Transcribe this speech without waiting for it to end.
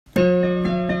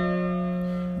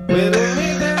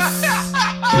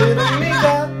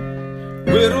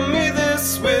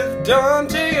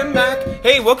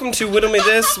Hey, welcome to Whittle Me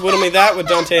This, Whittle Me That with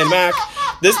Dante and Mac.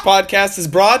 This podcast is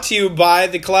brought to you by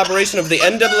the collaboration of the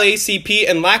NAACP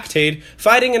and Lactaid,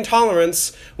 fighting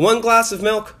intolerance, one glass of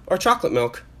milk or chocolate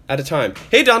milk at a time.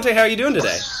 Hey, Dante, how are you doing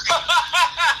today?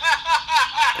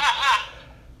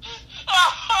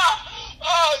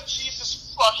 Oh,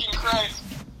 Jesus fucking Christ.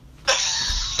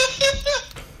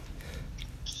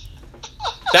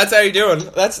 That's how you're doing.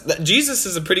 Jesus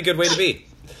is a pretty good way to be.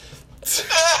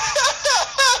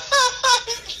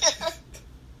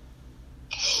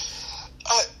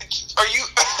 Are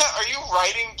you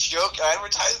writing joke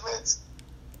advertisements?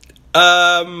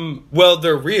 Well,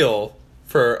 they're real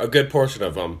for a good portion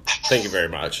of them. Thank you very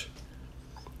much.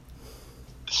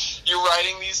 You're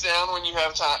writing these down when you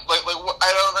have time? Like what?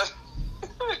 I don't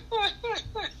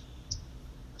know.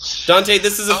 Dante,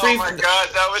 this is a free... Oh my god,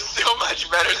 that was so much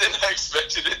better than I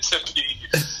expected it to be.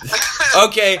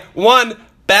 Okay, one,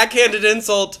 backhanded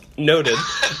insult noted.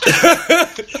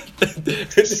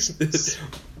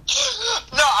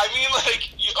 No, I mean, like,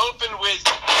 you open with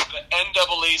the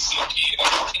NAACP,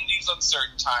 and in these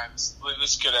uncertain times,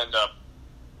 this could end up...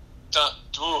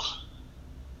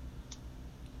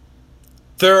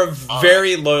 They're a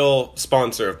very loyal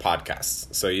sponsor of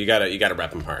podcasts, so you gotta rep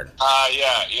them hard.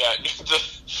 Yeah.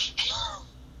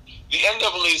 The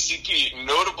NAACP,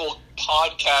 notable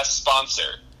podcast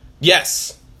sponsor.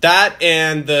 Yes, that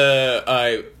and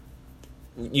the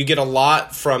you get a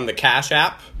lot from the Cash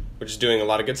App, which is doing a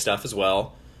lot of good stuff as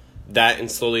well. That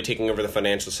and slowly taking over the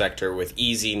financial sector with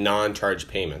easy, non-charge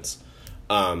payments.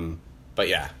 But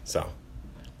yeah, so.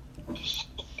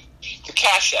 The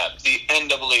Cash App, the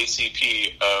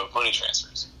NAACP of money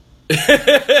transfers.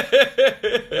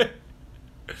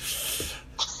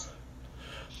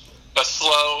 A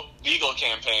slow legal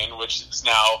campaign, which has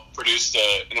now produced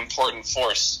an important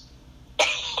force. All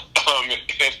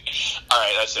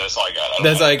right, that's all I got.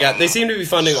 That's all I got. They seem to be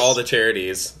funding all the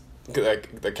charities.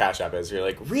 The Cash App is. You're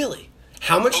like, really?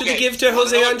 How much did they give to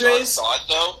Jose Andres?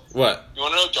 What? You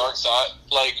want to know Dark Thought?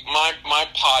 Like, my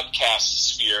podcast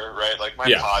sphere, right? Like,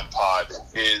 my pod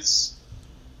is,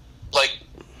 like,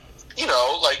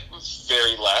 like,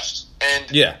 very left.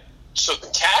 And yeah. So the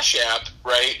Cash App,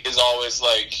 right, is always,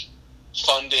 like,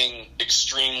 funding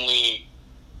extremely,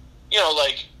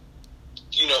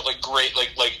 great, like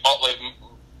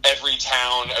every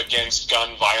town against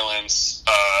gun violence,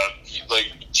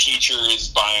 like, teachers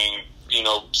buying,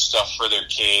 stuff for their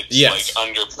kids, yes. Like,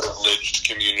 underprivileged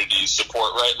communities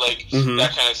support, right? Like, mm-hmm.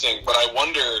 that kind of thing. But I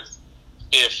wonder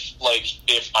if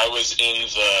I was in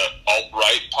the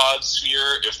alt-right pod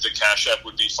sphere, if the Cash App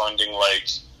would be funding, like,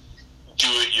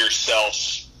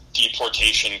 do-it-yourself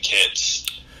deportation kits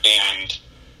and,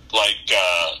 like,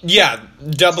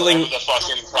 doubling the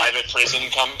fucking private prison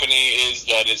company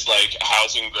that is, like,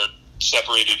 housing the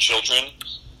separated children.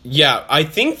 Yeah, I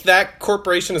think that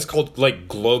corporation is called, like,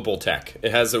 Global Tech. It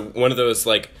has one of those,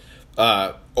 like,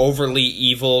 overly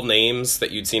evil names that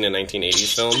you'd seen in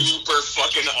 1980s films. Super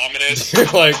fucking ominous. You're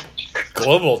like,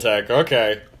 Global Tech,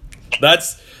 okay.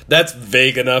 That's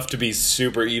vague enough to be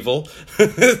super evil.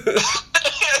 Here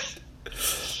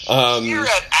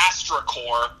at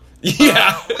AstraCore.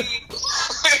 Yeah.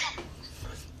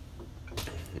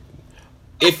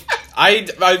 If I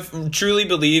truly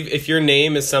believe if your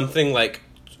name is something, like,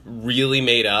 really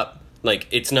made up, like,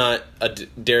 it's not a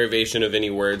derivation of any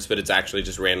words, but it's actually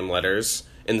just random letters,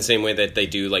 in the same way that they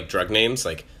do, like, drug names,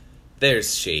 like,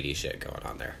 there's shady shit going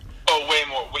on there. Oh, way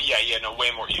more, way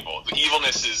more evil. The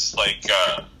evilness is, like,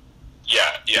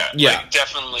 yeah. Like,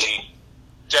 definitely,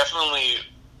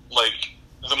 like,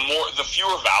 the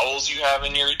fewer vowels you have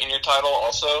in your title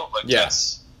also, like,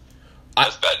 that's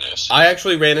bad news. I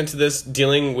actually ran into this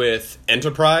dealing with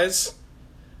Enterprise.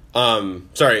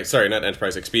 Sorry, not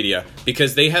Enterprise, Expedia,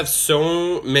 because they have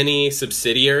so many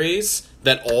subsidiaries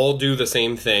that all do the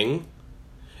same thing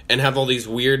and have all these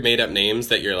weird made up names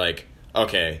that you're like,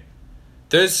 okay,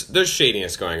 there's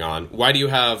shadiness going on. Why do you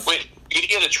have... Wait,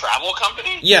 Expedia, the travel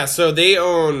company? Yeah, so they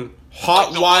own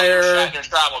Hotwire... Like the Shatner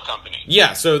travel company.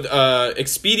 Yeah, so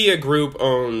Expedia Group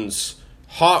owns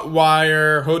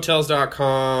Hotwire,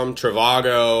 Hotels.com,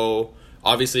 Trivago,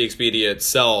 obviously Expedia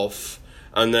itself...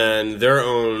 And then they're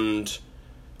owned,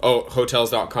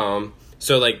 Hotels.com.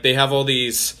 So, like, they have all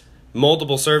these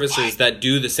multiple services that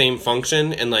do the same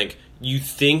function. And, like, you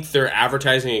think they're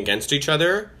advertising against each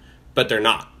other, but they're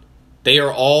not. They are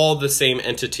all the same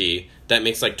entity that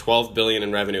makes, like, $12 billion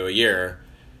in revenue a year.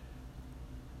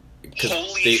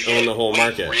 Because they own the whole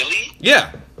market. Really?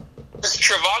 Yeah.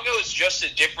 Trivago is just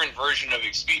a different version of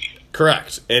Expedia.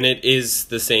 Correct. And it is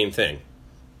the same thing.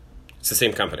 It's the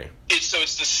same company. So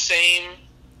it's the same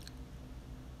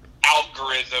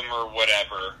algorithm or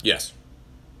whatever. Yes.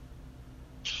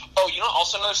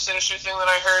 Also another sinister thing that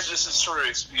I heard. This is sort of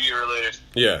Expedia related.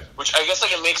 Yeah. Which I guess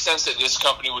like it makes sense that this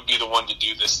company would be the one to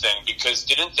do this thing, because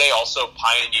didn't they also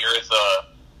pioneer the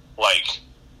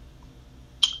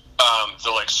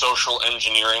social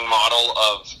engineering model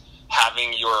of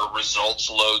having your results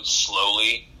load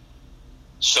slowly,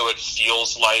 so it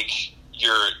feels like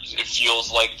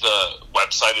the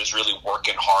website is really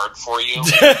working hard for you.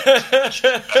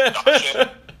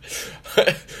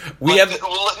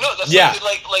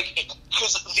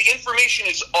 Because the information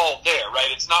is all there, right?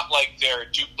 It's not like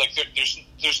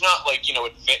there's not like,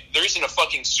 there isn't a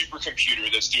fucking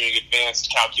supercomputer that's doing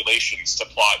advanced calculations to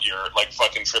plot your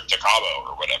fucking trip to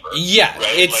Cabo or whatever. Yeah,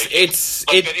 right?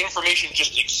 that information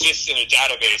just exists in a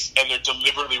database, and they're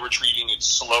deliberately retrieving it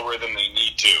slower than they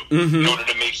need to in order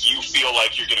to make you feel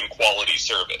like you're getting quality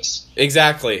service.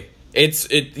 Exactly.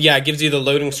 It gives you the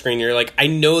loading screen. You're like, I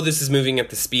know this is moving at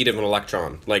the speed of an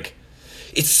electron. Like,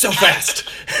 it's so fast.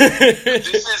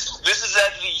 This is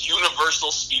at the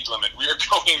universal speed limit. We are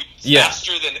going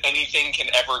faster than anything can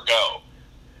ever go.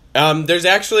 There's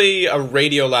actually a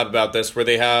Radio Lab about this where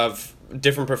they have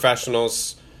different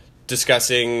professionals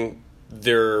discussing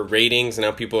their ratings and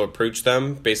how people approach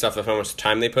them based off of how much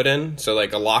time they put in. So,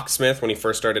 like, a locksmith, when he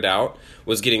first started out,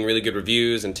 was getting really good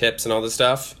reviews and tips and all this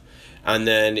stuff. And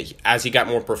then as he got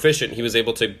more proficient, he was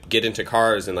able to get into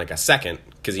cars in like a second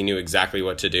because he knew exactly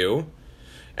what to do.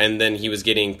 And then he was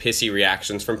getting pissy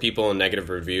reactions from people and negative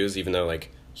reviews, even though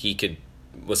like he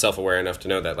was self-aware enough to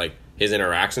know that like his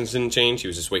interactions didn't change. He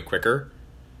was just way quicker.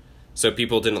 So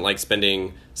people didn't like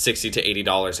spending $60 to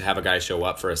 $80 to have a guy show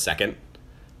up for a second,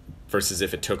 versus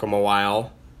if it took him a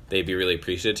while, they'd be really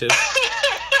appreciative.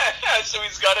 So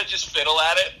he's got to just fiddle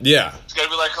at it? Yeah. He's got to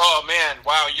be like, oh man,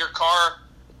 wow, your car...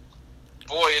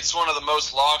 Boy, it's one of the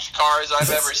most locked cars I've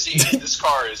ever seen. This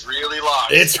car is really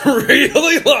locked. It's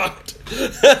really locked.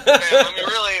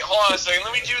 Hold on a second.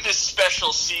 Let me do this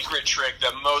special secret trick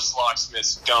that most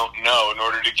locksmiths don't know in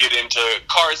order to get into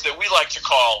cars that we like to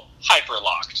call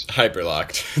hyperlocked.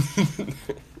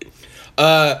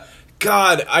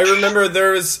 God, I remember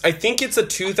I think it's a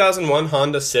 2001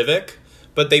 Honda Civic,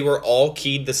 but they were all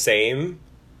keyed the same.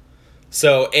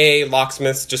 So,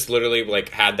 locksmiths just literally, like,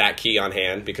 had that key on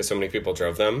hand because so many people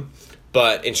drove them.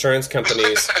 But insurance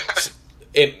companies,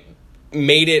 it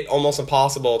made it almost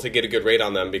impossible to get a good rate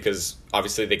on them because,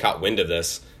 obviously, they caught wind of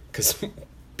this because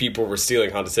people were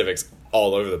stealing Honda Civics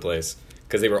all over the place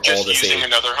because they were all the same. Just using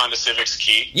another Honda Civic's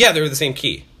key? Yeah, they were the same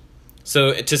key.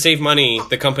 So, to save money,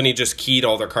 the company just keyed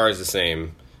all their cars the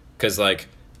same because, like,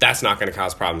 that's not going to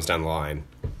cause problems down the line.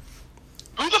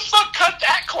 Who the fuck cut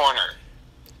that corner?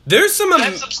 There's some...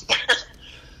 That's absurd.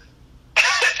 It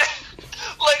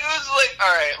was like,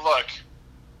 alright, look,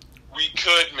 we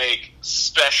could make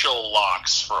special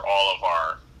locks for all of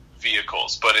our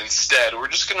vehicles, but instead, we're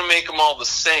just going to make them all the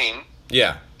same.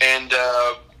 Yeah. And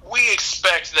we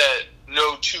expect that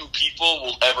no two people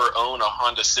will ever own a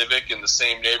Honda Civic in the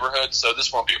same neighborhood, so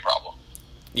this won't be a problem.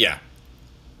 Yeah.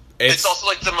 It's also,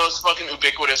 like, the most fucking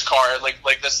ubiquitous car.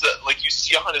 You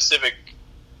see a Honda Civic...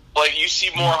 Like, you see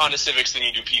more Honda Civics than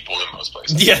you do people in most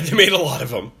places. Yeah, they made a lot of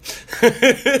them.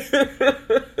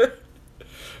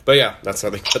 But yeah, that's how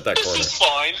they cut that corner. This is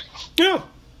fine. Yeah.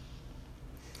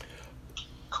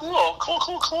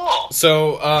 Cool.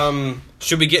 So,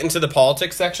 should we get into the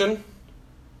politics section?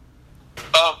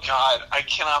 Oh, God. I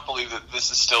cannot believe that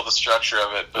this is still the structure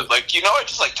of it. But, I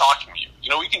just like talking to you.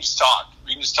 We can just talk.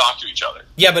 We can just talk to each other.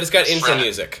 Yeah, but it's got intro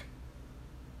music.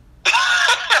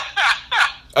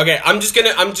 Okay, I'm gonna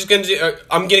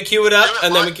cue it up,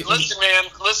 and then we can... Listen, man,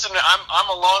 I'm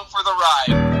along for the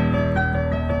ride.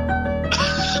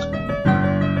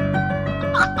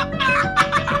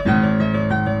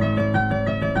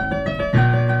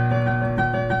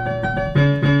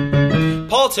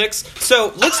 Politics.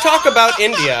 So, let's talk about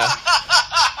India.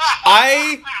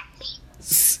 I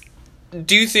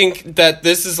do think that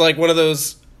this is, like, one of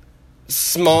those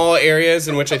small areas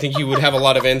in which I think you would have a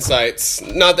lot of insights.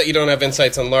 Not that you don't have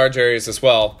insights on large areas as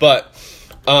well, but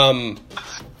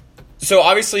so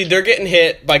obviously they're getting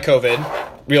hit by COVID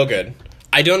real good.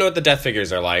 I don't know what the death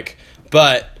figures are like,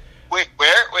 but wait,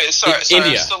 where? Sorry,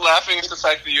 India. I'm still laughing at the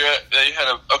fact that you had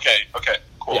a okay,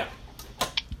 cool. Yeah.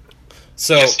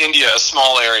 So yes, India, a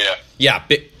small area. Yeah.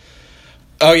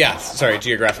 Oh yeah, sorry,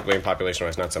 geographically and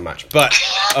population-wise, not so much, but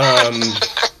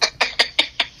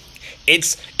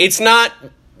It's not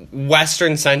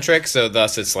Western centric, so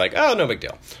thus it's like, oh, no big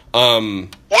deal. What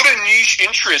a niche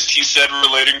interest, he said,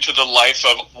 relating to the life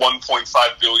of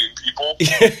 1.5 billion people.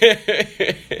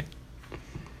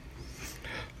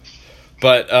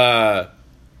 But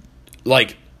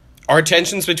our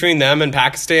tensions between them and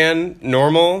Pakistan,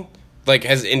 normal. Like,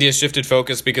 has India shifted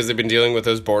focus because they've been dealing with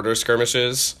those border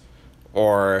skirmishes?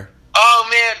 Or... Oh,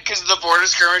 man, because of the border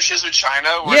skirmishes with China,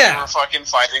 where Yeah. they were fucking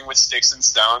fighting with sticks and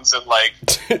stones and, like,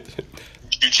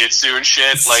 jujitsu and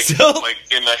shit, like, Still- like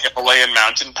in the Himalayan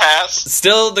mountain pass.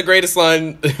 Still, the greatest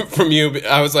line from you,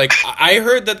 I was like, I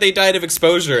heard that they died of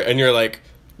exposure, and you're like,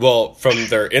 well, from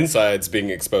their insides being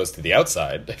exposed to the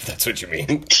outside, if that's what you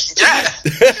mean. Yeah,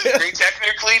 they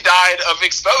technically died of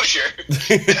exposure.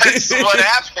 That's what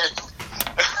happened.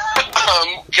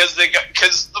 Because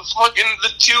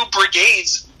the two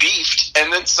brigades beefed,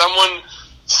 and then someone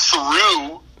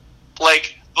threw,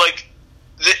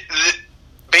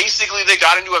 basically they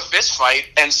got into a fist fight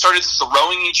and started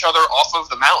throwing each other off of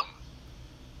the mountain,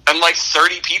 and like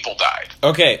 30 people died.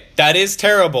 Okay, that is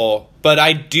terrible, but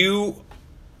I do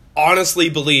honestly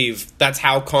believe that's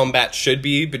how combat should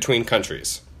be between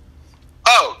countries.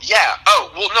 Oh, yeah.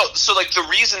 Oh, well, no. So, like, the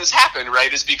reason this happened,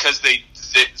 right, is because the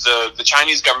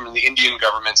Chinese government, the Indian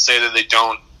government say that they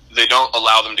don't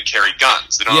allow them to carry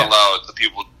guns. They don't allow the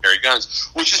people to carry guns,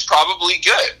 which is probably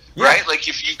good, right? Like,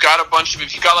 if you've got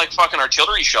like fucking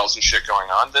artillery shells and shit going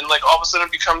on, then like all of a sudden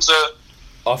it becomes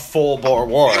a full-bore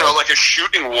war. You know, like a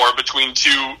shooting war between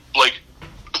two like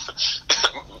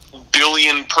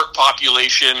billion per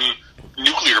population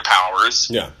nuclear powers.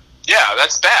 Yeah. Yeah,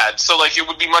 that's bad. So, like, it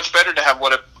would be much better to have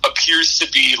what appears to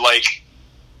be, like,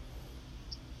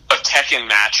 a Tekken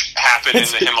match happen in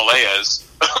the Himalayas.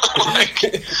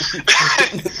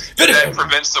 That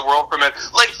prevents the world from it.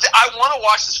 Like, I want to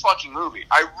watch this fucking movie.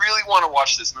 I really want to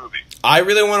watch this movie. I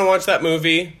really want to watch that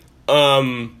movie.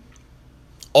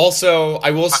 Also,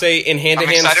 I will say in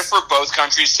hand-to-hand... I'm excited for both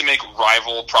countries to make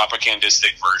rival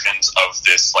propagandistic versions of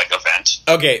this, like, event.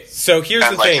 Okay, so here's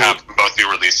the thing. And, like, have them both be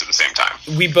released at the same time.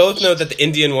 We both know that the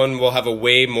Indian one will have a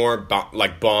way more, bomb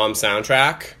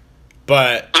soundtrack,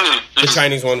 but the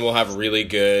Chinese one will have really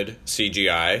good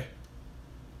CGI.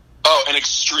 Oh, an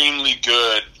extremely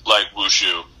good, like,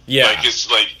 wushu. Yeah. Like,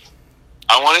 it's, like...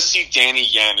 I want to see Danny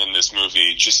Yen in this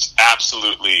movie just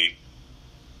absolutely...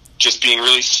 just being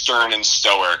really stern and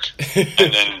stoic,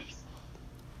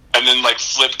 and then like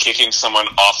flip kicking someone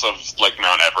off of like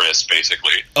Mount Everest,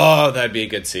 basically. Oh, that'd be a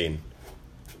good scene.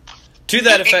 To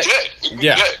that effect, It'd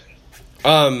be good.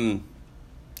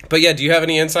 But yeah, do you have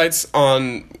any insights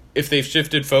on if they've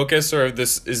shifted focus, or if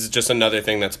this is just another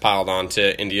thing that's piled on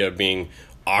to India being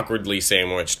awkwardly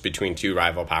sandwiched between two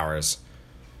rival powers?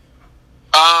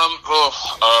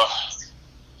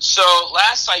 So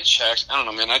last I checked, I don't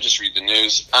know, man. I just read the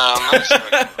news.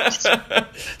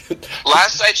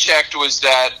 Last I checked was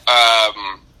that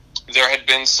there had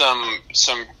been some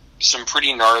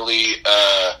pretty gnarly.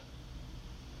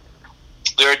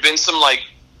 There had been some like,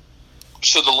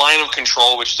 so the line of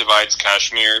control which divides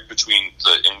Kashmir between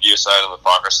the India side and the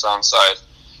Pakistan side.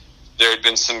 There had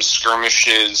been some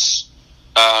skirmishes,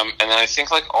 and then I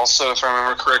think like also, if I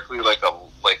remember correctly, like a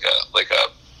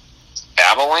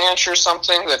avalanche or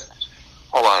something. That,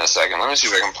 hold on a second, let me see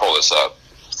if I can pull this up,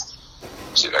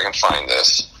 see if I can find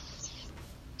this.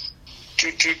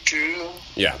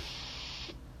 Yeah.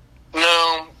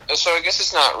 No, so I guess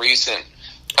it's not recent.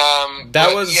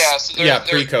 That was so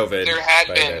pre-COVID. There had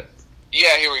been.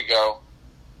 Yeah, here we go.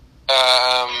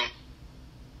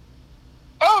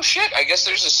 Oh shit! I guess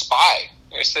there's a spy.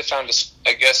 I guess they found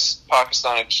I guess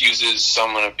Pakistan accuses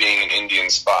someone of being an Indian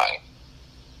spy.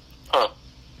 Huh.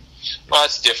 Well,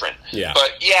 that's different. Yeah.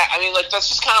 But yeah, I mean, like that's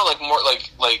just kind of like more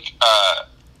like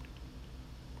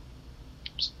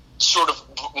sort of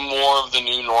more of the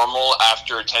new normal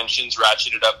after tensions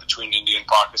ratcheted up between India and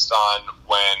Pakistan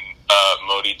when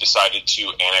Modi decided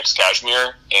to annex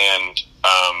Kashmir and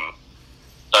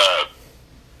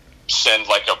send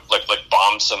like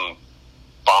bomb some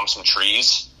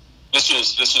trees. This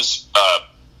was about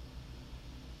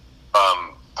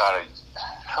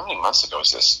how many months ago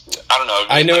was this? I don't know.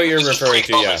 I know what you're referring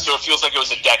to, yeah. So it feels like it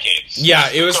was a decade. Yeah,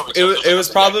 it was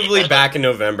probably back in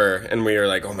November, and we were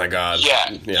like, oh my god.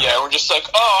 Yeah, we're just like,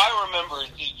 oh, I remember,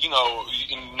 in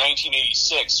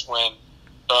 1986 when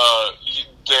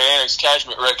they annexed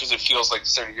Kashmir, right, because it feels like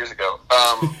 30 years ago.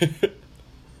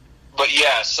 But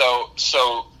yeah, so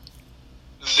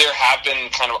there have been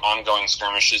kind of ongoing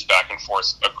skirmishes back and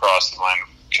forth across the line of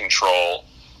control,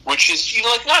 which is,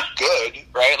 like, not good,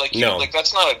 right? Like, no. Like,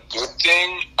 that's not a good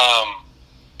thing.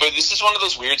 But this is one of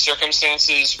those weird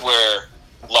circumstances where,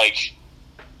 like,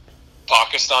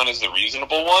 Pakistan is the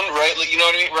reasonable one, right? Like, you know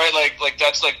what I mean, right? Like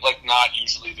that's like not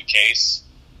usually the case.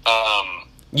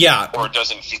 Yeah. Or it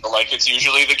doesn't feel like it's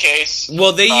usually the case.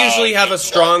 Well, they usually have a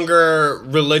stronger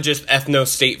religious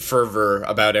ethno-state fervor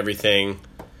about everything,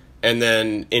 and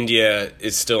then India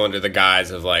is still under the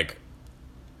guise of, like,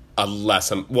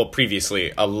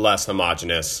 previously a less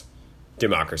homogenous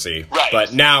democracy. Right.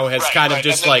 But now has kind of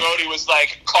just and then like... Modi was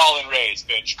like, call and raise,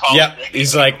 bitch. Call Yep. and raise.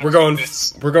 He's like, we're going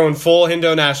full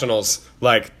Hindu nationals.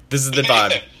 Like, this is the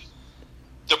vibe.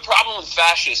 The problem with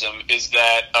fascism is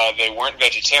that they weren't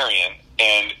vegetarian,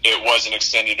 and it wasn't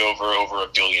extended over 1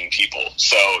 billion people.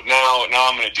 So now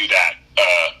I'm going to do that.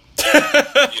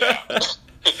 Yeah.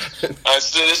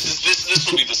 So this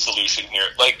will be the solution here.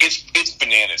 Like, it's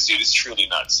bananas, dude. It's truly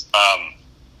nuts.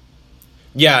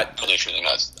 Yeah. Really, truly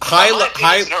nuts. My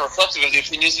opinions are not reflective of the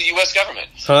opinions of the U.S. government.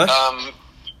 Huh?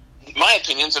 My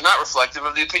opinions are not reflective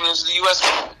of the opinions of the U.S.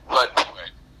 government. But anyway,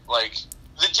 like,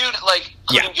 the dude, like,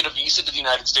 couldn't get a visa to the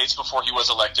United States before he was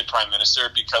elected prime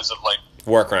minister because of, like,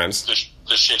 war crimes. The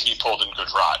shit he pulled in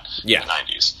Gujarat in the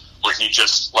 90s, where he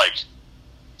just, like,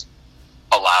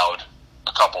 allowed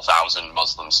a couple thousand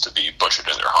Muslims to be butchered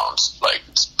in their homes. Like,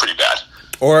 it's pretty bad.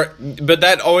 But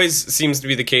that always seems to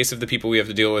be the case of the people we have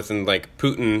to deal with, and like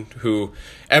Putin, who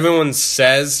everyone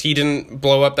says he didn't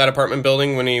blow up that apartment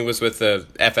building when he was with the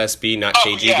FSB, not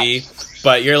KGB. Yeah.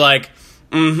 But you're like,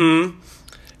 and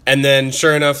then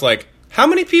sure enough, like, how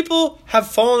many people have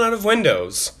fallen out of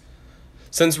windows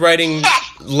since writing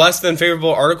less than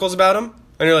favorable articles about him?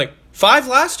 And you're like, 5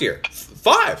 last year.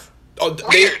 5. Oh,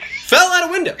 they fell out of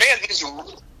windows. Man,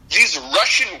 these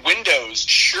Russian windows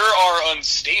sure are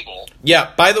unstable.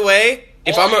 Yeah. By the way,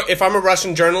 if I'm a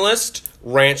Russian journalist,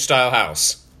 ranch style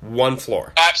house, 1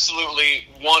 floor. Absolutely,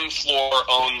 1 floor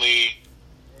only.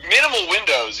 Minimal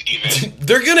windows, even.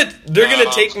 they're gonna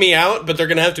take me out, but they're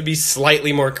gonna have to be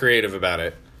slightly more creative about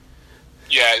it.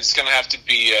 Yeah, it's gonna have to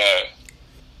be.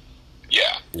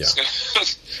 Yeah.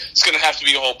 It's gonna have to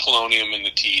be a whole polonium in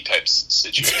the tea type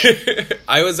situation.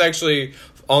 I was actually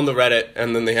on the Reddit,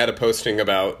 and then they had a posting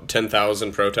about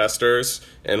 10,000 protesters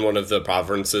in one of the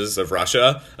provinces of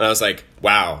Russia, and I was like,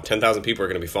 wow, 10,000 people are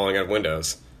going to be falling out of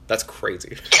windows. That's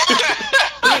crazy.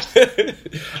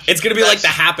 It's going to be like The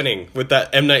Happening with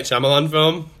that M. Night Shyamalan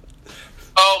film.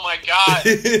 Oh my god.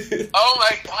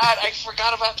 I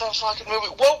forgot about that fucking movie.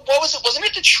 What was it? Wasn't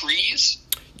it The Trees?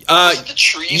 Was it The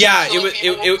Trees? Yeah,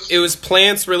 it was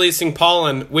plants releasing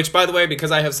pollen, which, by the way,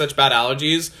 because I have such bad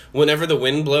allergies, whenever the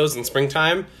wind blows in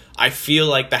springtime, I feel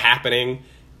like The Happening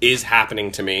is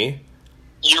happening to me.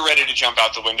 You're ready to jump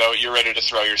out the window. You're ready to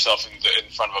throw yourself in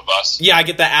front of a bus. Yeah, I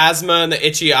get the asthma and the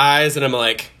itchy eyes, and I'm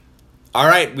like, all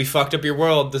right, we fucked up your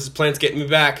world. This plant's getting me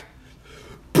back.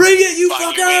 Bring it, you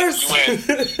fuckers! You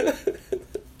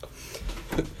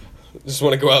win. Just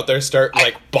want to go out there, start,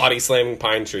 like, body slamming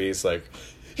pine trees, like...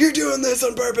 You're doing this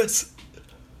on purpose.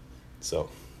 So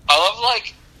I love,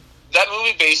 like, that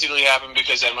movie basically happened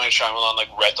because M. Night Shyamalan, like,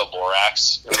 read the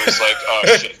Lorax and was like,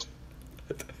 oh shit,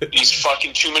 these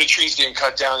fucking too many trees getting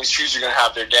cut down. These trees are gonna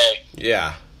have their day.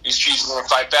 Yeah, these trees are gonna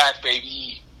fight back,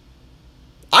 baby.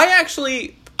 I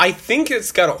think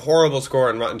it's got a horrible score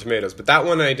on Rotten Tomatoes, but that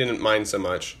one I didn't mind so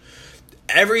much.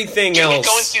 Everything else. Did we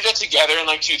go and see that together in,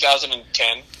 like,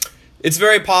 2010? It's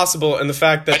very possible, and the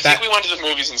fact that I think we went to the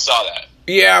movies and saw that.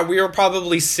 Yeah, we were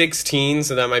probably 16,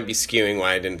 so that might be skewing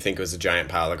why I didn't think it was a giant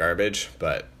pile of garbage,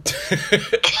 but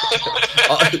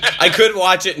I could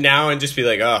watch it now and just be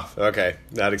like, oh, okay,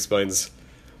 that explains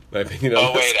my opinion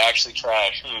on this. Wait, actually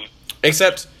trash.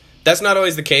 Except, that's not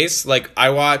always the case. Like, I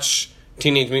watch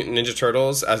Teenage Mutant Ninja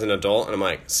Turtles as an adult, and I'm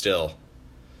like, still,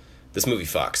 this movie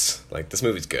fucks. Like, this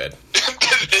movie's good.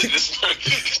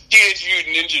 Teenage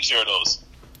Mutant Ninja Turtles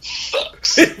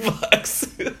sucks. It fucks.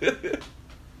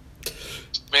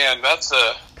 Man, that was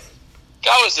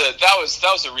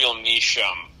a real niche.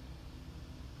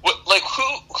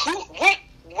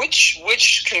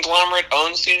 Which conglomerate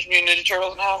owns Teenage Mutant Ninja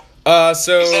Turtles now? Is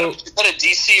that a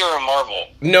DC or a Marvel?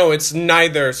 No, it's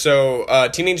neither. So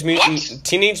Teenage Mutant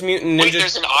Ninja. Wait,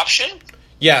 there's an option?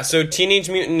 Yeah, so Teenage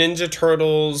Mutant Ninja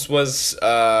Turtles was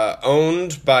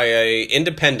owned by a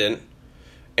independent,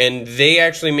 and they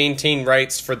actually maintain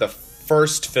rights for the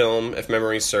first film, if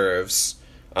memory serves,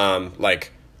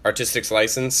 like artistic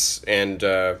license and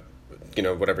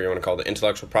whatever you want to call it,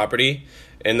 intellectual property,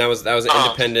 and that was an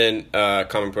independent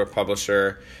comic book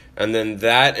publisher, and then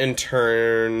that in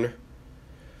turn,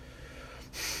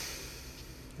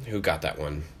 who got that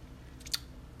one?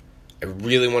 I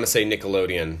really want to say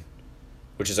Nickelodeon,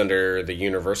 which is under the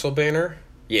Universal banner.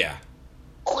 Yeah.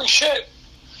 Holy shit!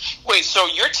 Wait, so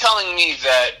you're telling me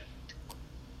that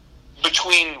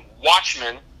between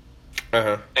Watchmen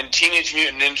and Teenage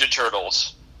Mutant Ninja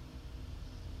Turtles,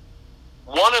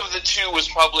 one of the two was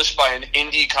published by an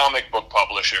indie comic book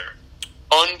publisher,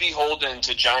 unbeholden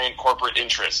to giant corporate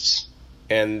interests.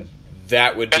 And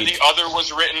that would be... And the other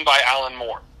was written by Alan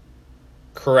Moore.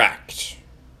 Correct.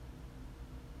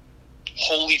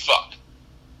 Holy fuck.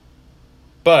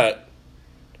 But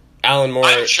Alan Moore...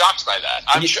 I'm shocked by that.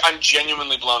 I'm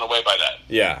genuinely blown away by that.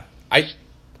 Yeah.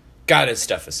 God, his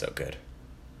stuff is so good.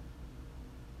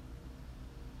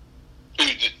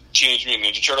 Teenage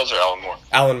Mutant Ninja Turtles or Alan Moore?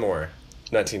 Alan Moore,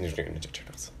 not Teenage Mutant Ninja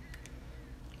Turtles.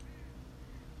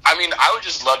 I mean, I would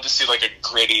just love to see, like, a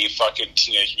gritty fucking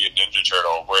Teenage Mutant Ninja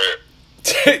Turtle where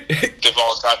they've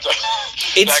all got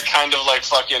that kind of, like,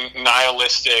 fucking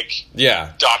nihilistic...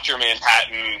 Yeah. Dr.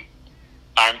 Manhattan,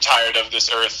 I'm tired of this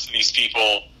earth, these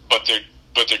people, but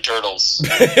they're turtles.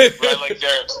 Right? Like,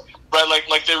 they're... Right,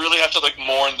 like they really have to, like,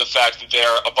 mourn the fact that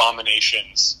they're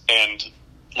abominations and,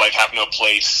 like, have no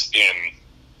place in,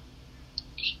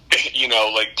 you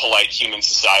know, like, polite human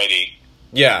society.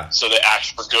 Yeah. So they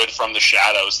act for good from the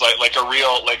shadows, like a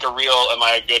real, am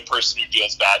I a good person who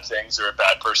does bad things or a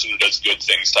bad person who does good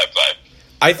things type vibe.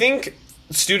 I think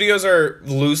studios are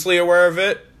loosely aware of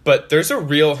it, but there's a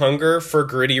real hunger for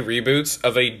gritty reboots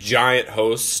of a giant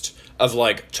host of,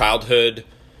 like, childhood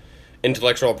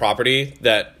intellectual property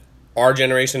that our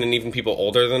generation and even people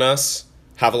older than us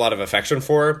have a lot of affection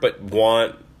for, but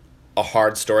want a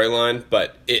hard storyline,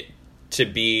 but it to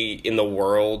be in the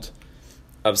world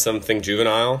of something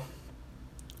juvenile.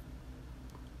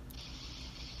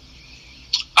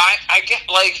 I get,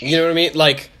 like... You know what I mean?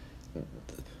 Like,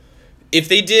 if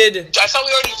they did... I thought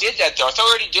we already did that, though. I thought we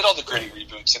already did all the gritty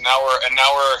reboots, and now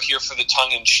we're here for the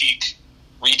tongue-in-cheek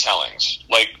retellings,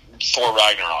 like Thor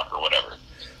Ragnarok or whatever.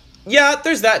 Yeah,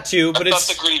 there's that too, but I thought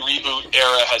the gritty reboot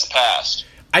era has passed.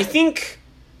 I think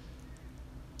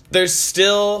there's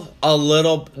still a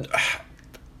little...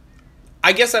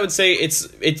 I guess I would say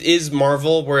it is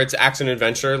Marvel, where it's action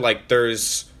adventure. Like,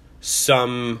 there's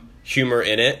some humor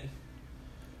in it,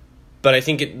 but I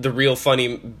think the real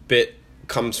funny bit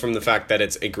comes from the fact that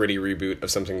it's a gritty reboot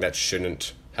of something that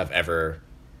shouldn't have ever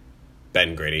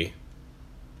been gritty.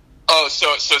 Oh,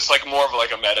 so it's like more of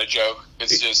like a meta joke.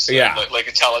 It's just like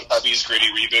a Teletubbies gritty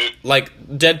reboot. Like,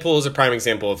 Deadpool is a prime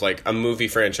example of, like, a movie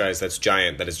franchise that's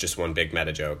giant that is just one big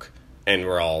meta joke, and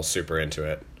we're all super into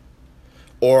it.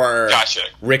 Or gotcha.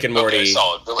 Rick and Morty is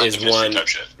one.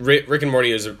 Rick and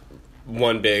Morty is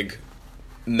one big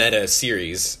meta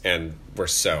series, and we're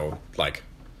so, like,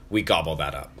 we gobble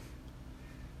that up.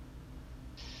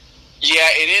 Yeah,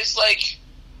 it is like...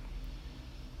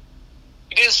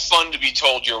 It is fun to be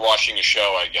told you're watching a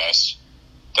show, I guess.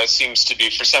 That seems to be,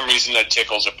 for some reason, that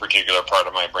tickles a particular part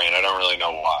of my brain. I don't really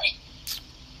know why.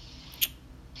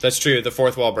 That's true. The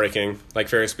fourth wall breaking, like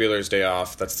Ferris Bueller's Day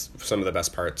Off, that's some of the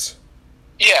best parts.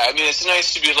 Yeah, I mean, it's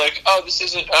nice to be like, oh, this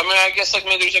isn't... I mean, I guess, like,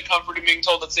 maybe there's a comfort in being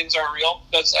told that things aren't real.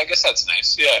 I guess that's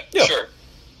nice. Yeah, sure.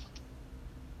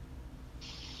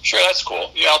 Sure, that's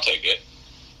cool. Yeah, I'll take it.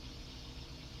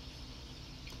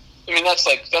 I mean, that's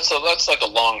like a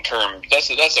long term. That's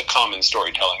a common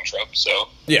storytelling trope. So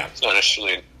yeah, it's not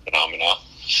necessarily a phenomenon.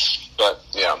 But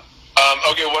yeah.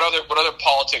 Okay, what other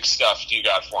politics stuff do you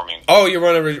got for me? Oh, you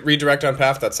want to redirect on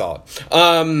Path? That's solid.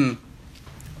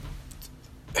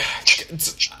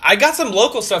 I got some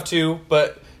local stuff too,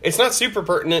 but it's not super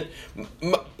pertinent.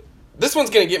 This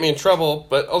one's gonna get me in trouble,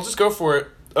 but I'll just go for it.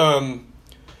 I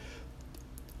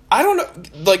don't know,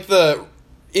 like the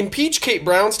impeach Kate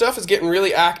Brown stuff is getting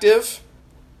really active.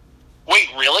 Wait,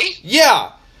 really?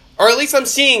 Yeah. Or at least I'm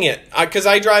seeing it. Because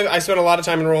I spend a lot of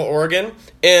time in rural Oregon,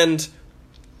 and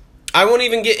I won't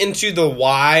even get into the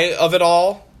why of it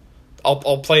all.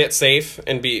 I'll play it safe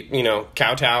and be,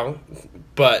 kowtow.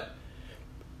 But,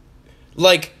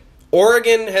 like,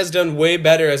 Oregon has done way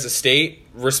better as a state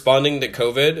responding to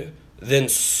COVID than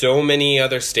so many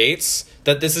other states,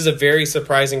 that this is a very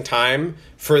surprising time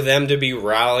for them to be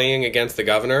rallying against the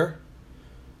governor.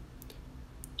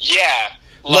 Yeah.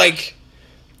 Like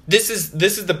this is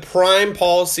the prime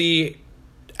policy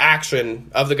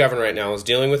action of the governor right now, is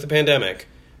dealing with the pandemic.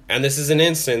 And this is an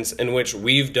instance in which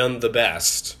we've done the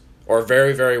best, or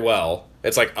very, very well.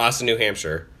 It's like us in New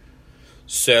Hampshire.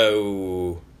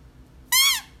 So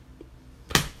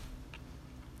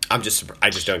I just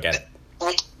don't get it.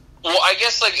 Well, I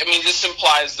guess, this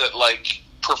implies that,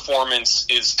 performance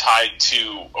is tied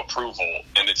to approval,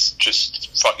 and it's just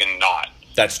fucking not.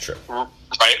 That's true. Right?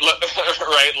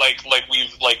 Right?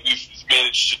 We've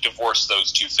managed to divorce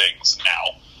those two things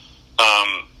now.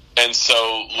 And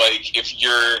so, if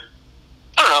you're... I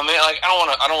don't know, man,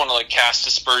 I don't want to, cast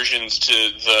aspersions to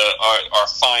our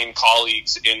fine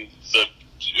colleagues in the,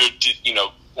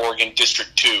 Oregon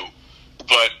District 2.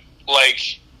 But,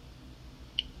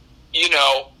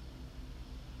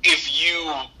 if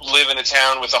you live in a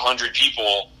town with 100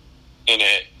 people in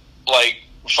it,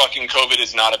 fucking COVID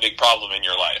is not a big problem in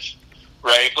your life.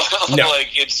 right? No. Like,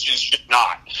 it's just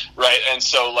not, right? And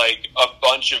so, like, a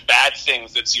bunch of bad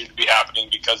things that seem to be happening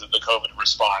because of the COVID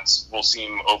response will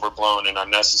seem overblown and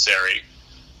unnecessary.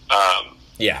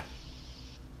 Yeah.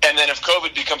 And then if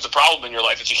COVID becomes a problem in your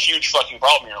life, it's a huge fucking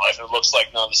problem in your life, and it looks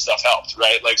like none of the stuff helped,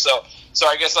 right? Like, so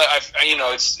I guess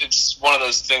it's one of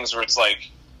those things where it's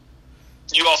like,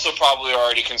 you also probably are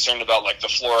already concerned about, like, the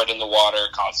fluoride in the water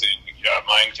causing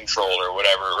mind control or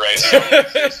whatever, right? So,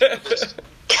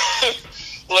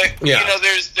 like, yeah.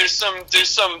 There's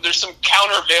some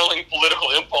countervailing political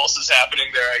impulses happening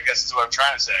there, I guess is what I'm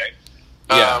trying to say.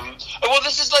 Yeah. Well,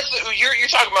 this is like you're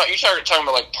talking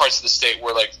about like parts of the state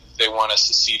where, like, they want to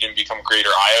secede and become Greater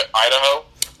Idaho.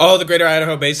 Oh, the Greater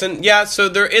Idaho Basin? Yeah, so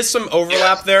there is some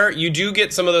overlap there. You do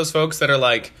get some of those folks that are,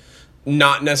 like,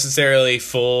 not necessarily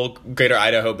full Greater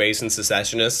Idaho Basin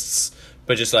secessionists,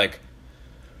 but just, like,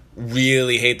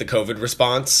 really hate the COVID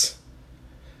response.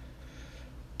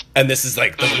 And this is,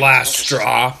 like, the last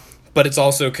straw. But it's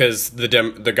also because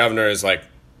the governor is, like,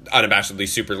 unabashedly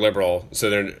super liberal, so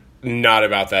they're not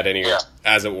about that anymore,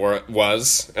 as it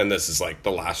was. And this is, like,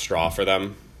 the last straw for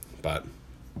them. But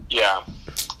yeah,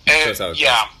 and,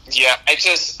 yeah.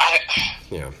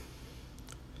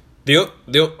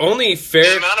 The only fair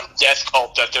the amount of death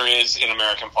cult that there is in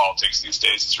American politics these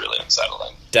days is really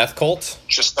unsettling. Death cult?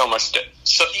 Just so much.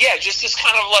 So yeah, just this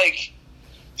kind of like,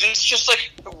 it's just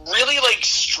like really like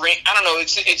strange. I don't know.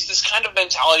 It's this kind of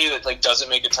mentality that, like, doesn't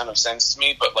make a ton of sense to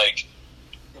me, but, like,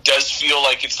 does feel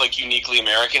like it's, like, uniquely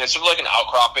American. It's sort of like an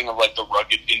outcropping of, like, the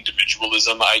rugged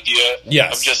individualism idea.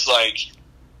 Yes. Of just like,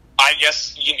 I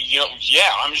guess,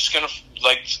 I'm just going to,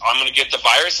 like, I'm going to get the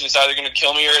virus and it's either going to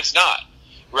kill me or it's not.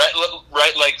 Right?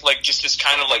 Like just this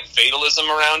kind of, like, fatalism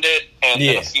around it and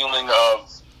a feeling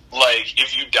of, like,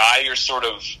 if you die, you're sort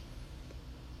of,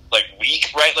 like,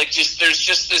 weak, right? Like, there's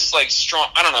just this, like, strong,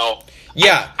 I don't know.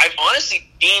 Yeah. I've honestly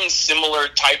seen similar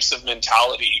types of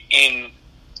mentality in,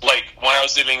 like, when I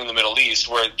was living in the Middle East,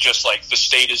 where just, like, the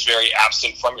state is very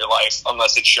absent from your life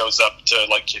unless it shows up to,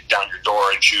 like, kick down your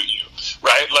door and shoot you,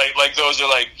 right? Like those are,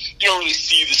 like, you don't really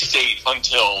see the state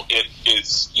until it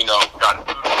is, got moved,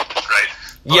 right?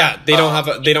 But, yeah, they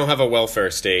don't have a welfare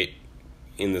state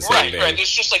in the same vein. Right. There's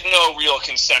just, like, no real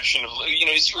conception of,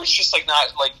 it's just, like,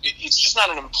 not, like, it's just not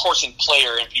an important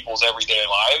player in people's everyday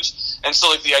lives. And so,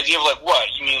 like, the idea of, like, what?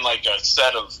 You mean, like, a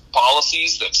set of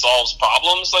policies that solves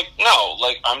problems? Like, no.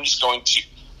 Like, I'm just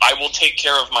I will take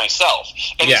care of myself.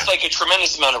 And it's, like, a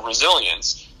tremendous amount of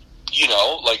resilience.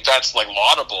 Like, that's, like,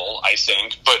 laudable, I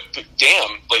think. But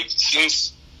damn, like,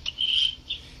 seems,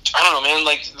 I don't know, man,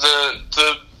 like,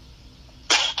 the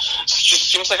it just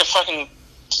seems like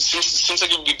seems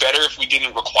like it would be better if we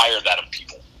didn't require that of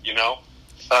people,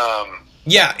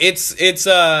 Yeah, it's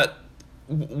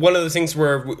one of the things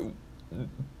where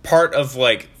part of,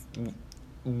 like,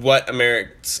 what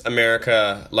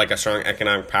America, like, a strong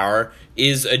economic power,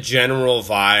 is a general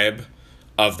vibe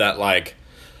of that, like,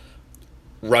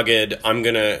 rugged, I'm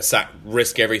gonna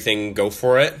risk everything, go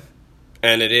for it.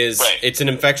 And it is, It's an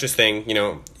infectious thing,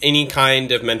 any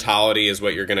kind of mentality is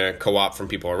what you're going to co-opt from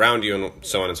people around you and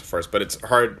so on and so forth. But it's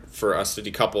hard for us to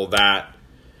decouple that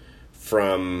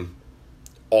from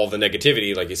all the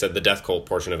negativity, like you said, the death cult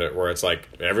portion of it, where it's like,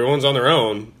 everyone's on their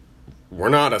own. We're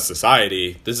not a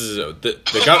society. This is,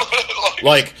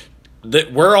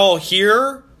 we're all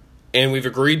here and we've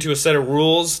agreed to a set of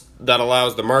rules that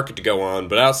allows the market to go on.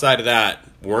 But outside of that,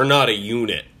 we're not a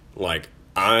unit. Like,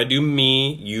 I do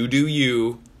me, you do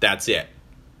you, that's it.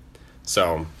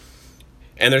 So,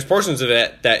 and there's portions of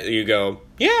it that you go,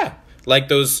 yeah, like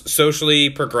those socially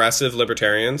progressive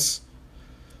libertarians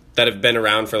that have been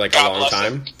around for, like, a long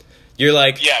time. You're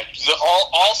like... Yeah,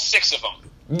 all six of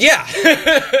them. Yeah.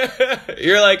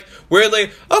 You're like,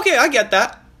 weirdly, okay, I get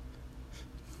that.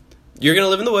 You're going to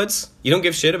live in the woods. You don't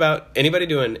give shit about anybody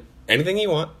doing anything you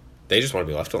want. They just want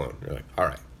to be left alone. You're like, all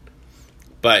right.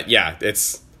 But, yeah,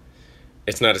 it's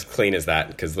not as clean as that,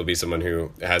 because there'll be someone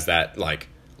who has that, like,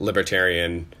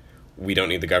 libertarian, we don't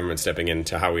need the government stepping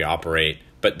into how we operate,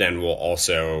 but then we'll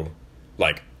also,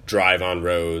 like, drive on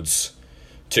roads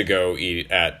to go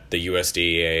eat at the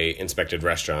USDA inspected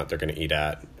restaurant they're going to eat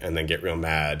at, and then get real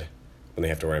mad when they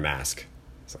have to wear a mask.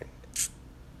 It's like...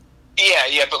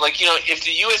 Yeah, but, like, if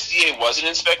the USDA wasn't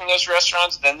inspecting those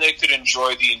restaurants, then they could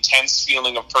enjoy the intense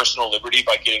feeling of personal liberty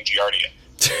by getting Giardia.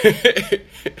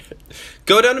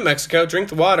 Go down to Mexico, drink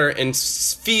the water, and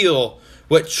feel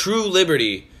what true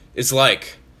liberty is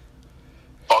like.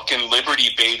 Fucking liberty,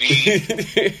 baby.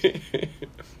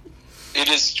 It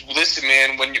is. Listen,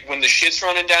 man. When the shit's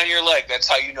running down your leg, that's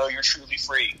how you know you're truly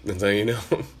free. That's how you know.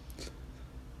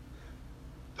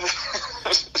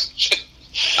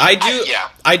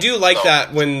 I do like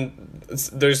that when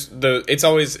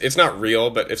it's not real,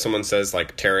 but if someone says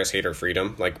like terrorists hate our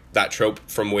freedom, like that trope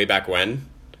from way back when,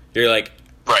 you're like,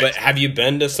 right. But have you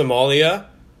been to Somalia?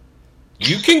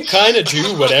 You can kind of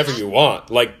do whatever you want.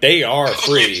 Like, they are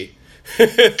free. You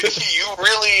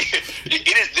really,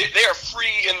 they are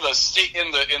free in the state,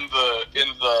 in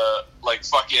the like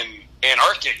fucking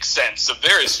anarchic sense of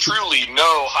there is truly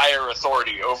no higher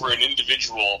authority over an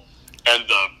individual and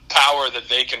the power that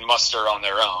they can muster on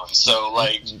their own. So,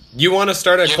 like, you want to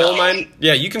start a coal mine?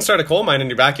 Yeah, you can start a coal mine in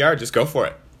your backyard. Just go for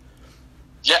it.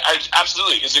 Yeah,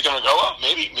 absolutely. Is it going to go up?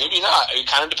 Maybe not. It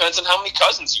kind of depends on how many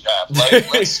cousins you have.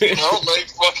 Like, let's, like,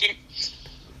 fucking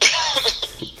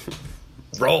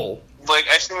roll. Like,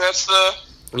 I think that's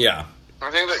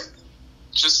I think that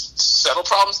just settle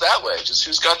problems that way. Just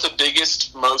who's got the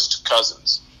biggest, most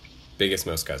cousins. Biggest,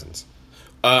 most cousins.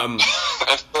 One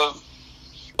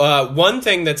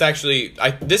thing that's actually,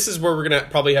 this is where we're going to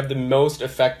probably have the most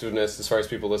effectiveness as far as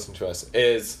people listen to us,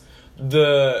 is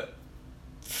the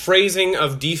phrasing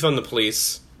of defund the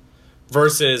police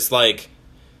versus, like,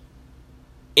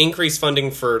 increase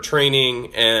funding for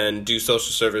training and do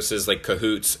social services like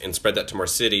Cahoots and spread that to more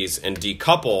cities and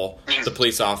decouple the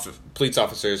police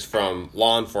officers from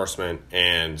law enforcement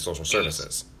and social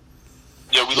services.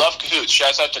 Yeah, we love Cahoots.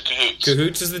 Shouts out to Cahoots.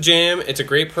 Cahoots is the jam. It's a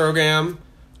great program.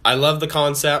 I love the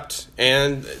concept,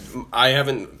 and I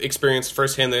haven't experienced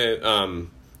firsthand the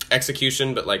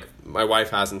execution, but, like, my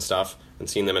wife has and stuff, and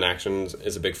seeing them in action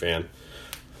is a big fan.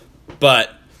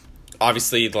 But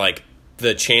obviously, like,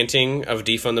 the chanting of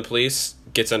defund the police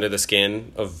gets under the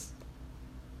skin of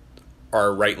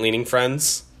our right-leaning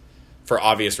friends for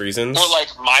obvious reasons. Or like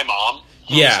my mom,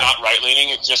 who's not right-leaning.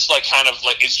 It's just like kind of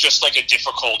like, it's just like a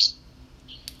difficult,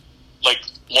 like,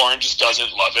 Lauren just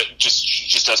doesn't love it. She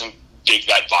just doesn't dig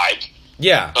that vibe.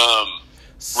 Yeah.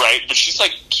 Right? But she's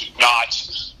like not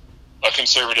a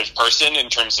conservative person in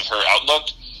terms of her outlook,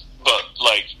 but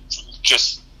like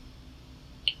just,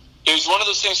 it was one of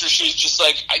those things where she was just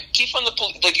like, I defund the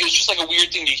police. Like, it was just like a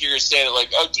weird thing to hear her say that, like,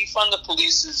 oh, defund the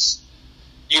police is,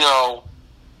 you know,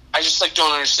 I just, like,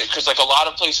 don't understand. Because, like, a lot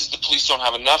of places the police don't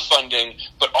have enough funding,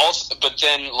 but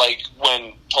then, like,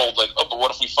 when told, like, oh, but what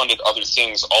if we funded other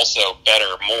things also better,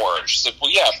 more? She's like,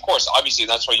 well, yeah, of course, obviously,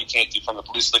 that's why you can't defund the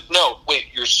police. Like, no, wait,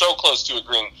 you're so close to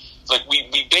agreeing. Like,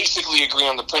 we basically agree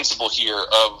on the principle here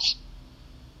of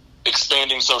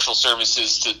expanding social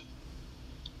services to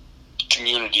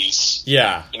communities,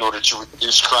 in order to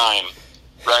reduce crime,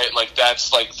 right? Like,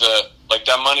 that's like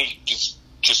that money is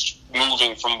just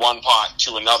moving from one pot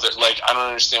to another. Like, I don't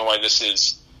understand why this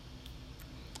is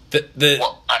the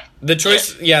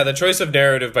choice. Yeah, the choice of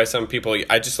narrative by some people.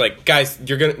 I just, like, guys,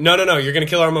 you're gonna you're gonna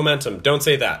kill our momentum. Don't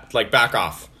say that. Like, back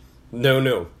off. No.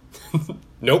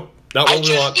 Nope, not what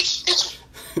we want.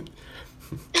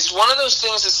 It's one of those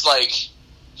things. It's like.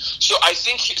 So I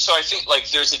think like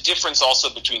there's a difference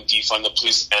also between defund the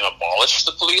police and abolish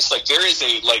the police. Like, there is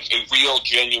a real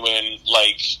genuine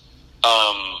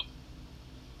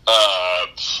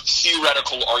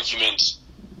theoretical argument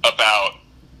about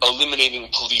eliminating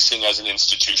policing as an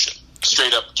institution,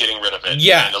 straight up getting rid of it,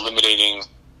 and eliminating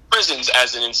prisons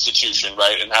as an institution,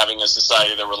 right, and having a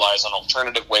society that relies on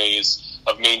alternative ways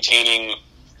of maintaining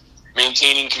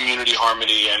community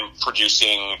harmony and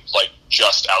producing, like,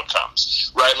 just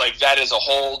outcomes, right? Like, that is a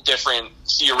whole different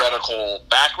theoretical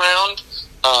background.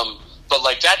 But,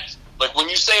 like, that, like, when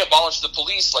you say abolish the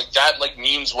police, like, that, like,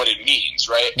 means what it means,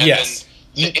 right? And then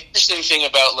the interesting thing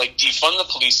about, like, defund the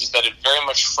police is that it very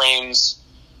much frames,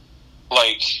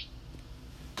 like,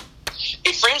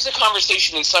 it frames the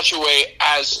conversation in such a way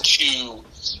as to,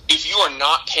 if you are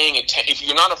not paying attention, if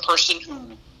you're not a person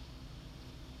who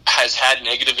has had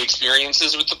negative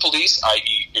experiences with the police,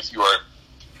 i.e. if you are,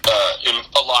 in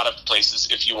a lot of places,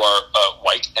 if you are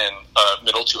white and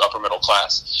middle to upper middle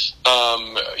class,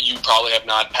 you probably have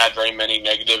not had very many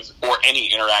negative or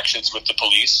any interactions with the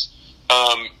police.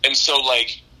 And so,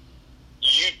 like,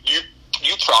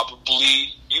 you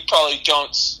probably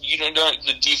don't,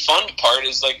 the defund part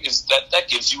is that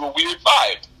gives you a weird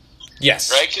vibe.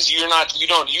 Yes. Right? Because you're not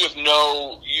going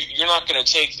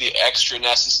to take the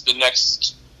the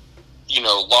next,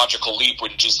 logical leap,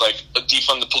 which is like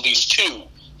defund the police to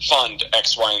fund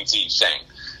X, Y, and Z thing,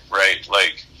 right?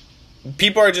 Like,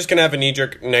 people are just going to have a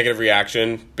knee-jerk negative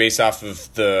reaction based off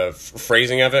of the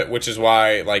phrasing of it, which is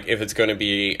why, like, if it's going to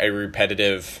be a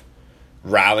repetitive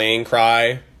rallying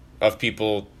cry of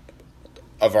people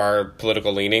of our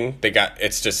political leaning,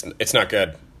 it's not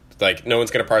good. Like, no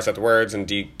one's going to parse out the words and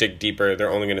dig deeper.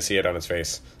 They're only going to see it on his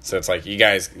face. So it's like, you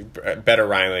guys better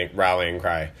rallying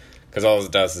cry. Because all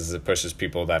it does is it pushes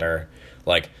people that are,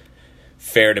 like,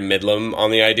 fair to middlem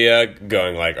on the idea,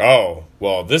 going like, oh,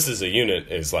 well, this is a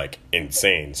unit is like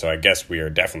insane, so I guess we are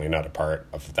definitely not a part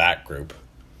of that group.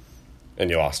 And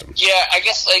you lost them. Yeah, I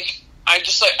guess like I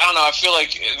don't know. I feel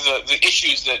like the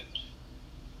issues that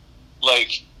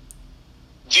like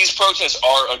these protests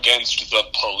are against the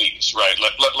police, right?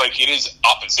 Like it is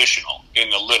oppositional in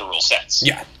the literal sense.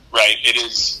 Yeah. Right. It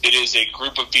is a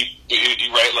group of people.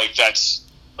 Right. Like that's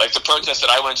like the protest that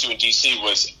I went to in DC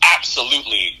was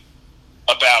absolutely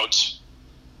about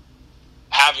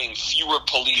having fewer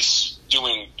police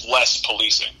doing less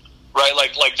policing. Right.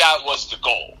 Like that was the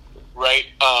goal. Right.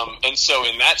 And so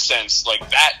in that sense, like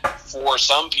that for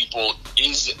some people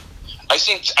is, I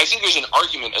think there's an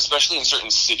argument, especially in certain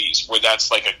cities, where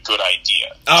that's like a good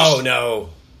idea. Oh, no,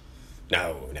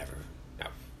 never. No.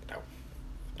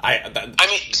 I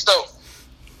mean, so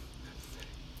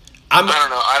I don't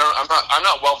know. I'm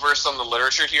not well versed on the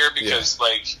literature here because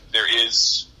like there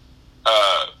is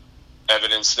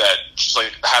evidence that just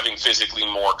like having physically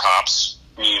more cops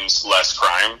means less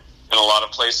crime in a lot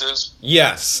of places.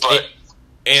 Yes. But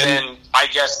then I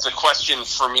guess the question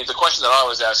that I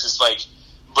always ask is like,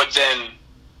 but then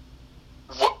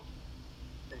what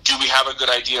do we have a good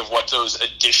idea of what those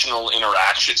additional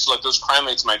interactions, like those crime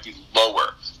rates might be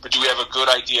lower, but do we have a good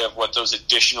idea of what those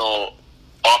additional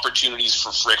opportunities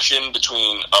for friction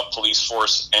between a police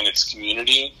force and its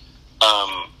community,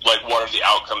 like what are the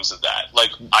outcomes of that?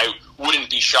 Like I wouldn't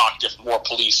be shocked if more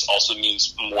police also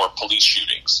means more police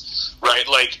shootings, right?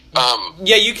 Like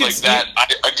yeah, you can like that. I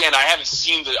haven't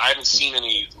seen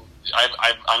any.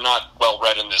 I'm not well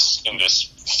read in this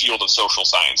field of social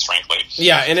science, frankly.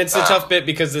 Yeah, and it's a tough bit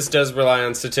because this does rely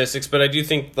on statistics, but I do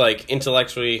think like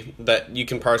intellectually that you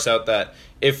can parse out that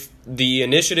if the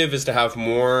initiative is to have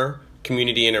more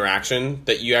community interaction,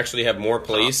 that you actually have more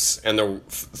police and the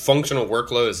functional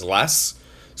workload is less,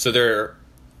 so they're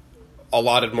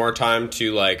allotted more time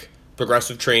to like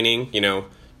progressive training,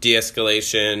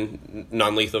 de-escalation,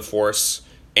 non-lethal force,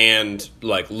 and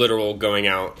like literal going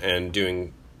out and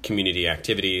doing community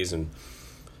activities and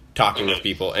talking with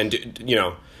people and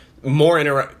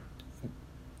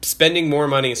spending more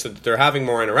money so that they're having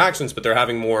more interactions, but they're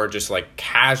having more just like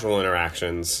casual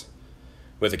interactions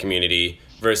with the community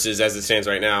versus as it stands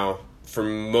right now, for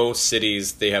most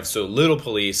cities, they have so little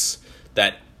police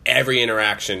that every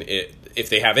interaction, if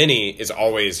they have any, is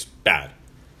always bad.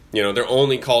 They're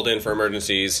only called in for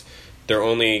emergencies. They're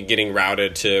only getting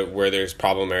routed to where there's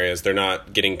problem areas. They're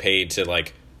not getting paid to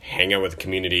like hang out with the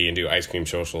community and do ice cream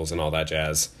socials and all that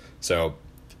jazz. So,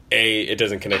 it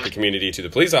doesn't connect the community to the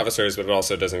police officers, but it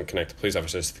also doesn't connect the police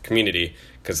officers to the community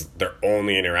because their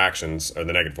only interactions are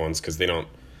the negative ones because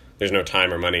there's no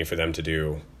time or money for them to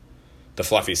do the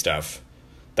fluffy stuff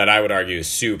that I would argue is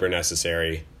super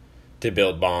necessary to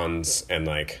build bonds and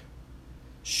like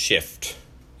shift,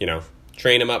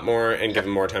 train them up more and give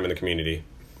them more time in the community.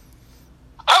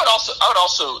 I would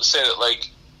also say that like,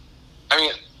 I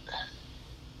mean,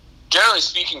 generally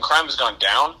speaking, crime has gone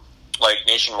down, like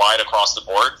nationwide across the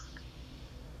board.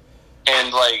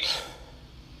 And like,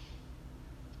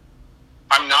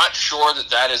 I'm not sure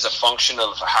that is a function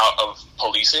of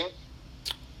policing.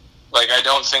 Like, I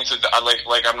don't think that,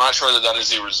 I'm not sure that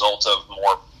is a result of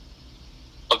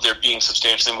there being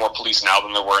substantially more police now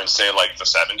than there were in, say, like the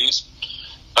 70s.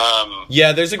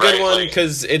 Yeah, there's a good one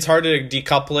because it's hard to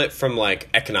decouple it from like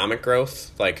economic growth.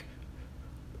 Like,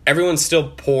 everyone's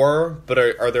still poor, but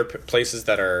are there places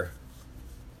that are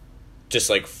just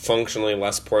like functionally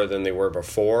less poor than they were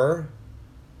before?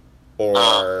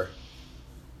 Or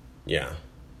yeah,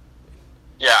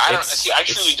 I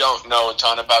truly don't know a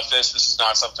ton about this. This is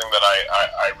not something that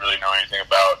I really know anything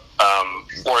about.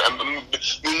 Or I'm a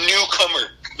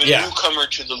newcomer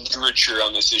to the literature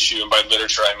on this issue, and by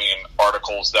literature I mean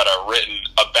articles that are written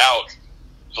about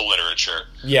the literature.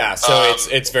 Yeah, so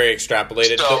it's very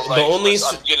extrapolated. So, I'm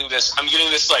getting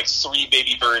this like 3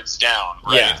 baby birds down,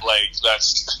 right? Yeah. Like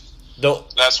that's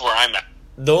where I'm at.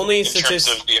 The only in terms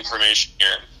of the information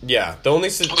here. Yeah, the only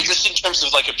but just in terms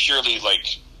of like a purely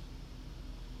like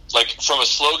from a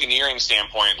sloganeering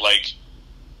standpoint, like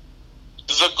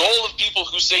the goal of people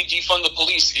who say defund the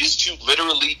police is to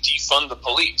literally defund the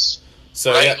police.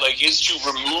 So right? Yeah. Like is to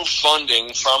remove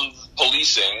funding from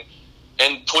policing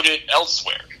and put it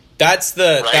elsewhere. That's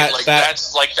the right?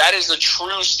 That is a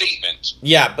true statement.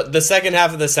 Yeah, but the second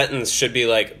half of the sentence should be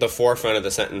like the forefront of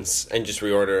the sentence and just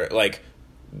reorder it. Like,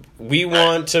 we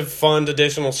want to fund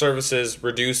additional services,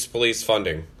 reduce police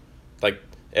funding. Like,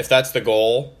 if that's the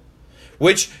goal,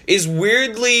 which is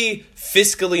weirdly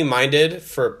fiscally minded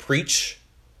for Preach.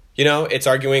 It's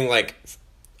arguing like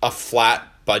a flat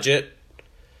budget.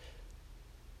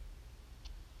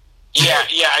 Yeah,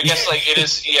 Yeah. I guess like it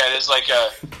is. Yeah, it is like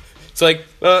a. It's like,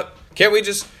 can't we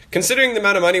just, considering the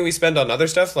amount of money we spend on other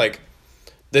stuff, like,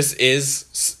 this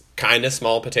is kind of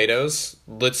small potatoes.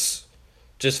 Let's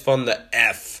just fund the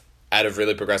F out of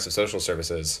really progressive social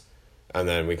services, and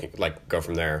then we can like go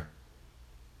from there.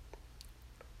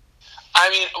 I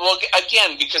mean, well,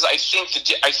 again, because I think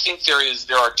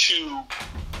there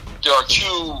are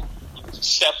two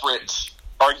separate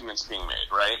arguments being made,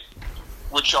 right?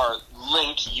 Which are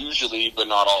linked usually, but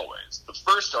not always. The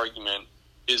first argument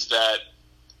is that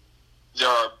there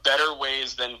are better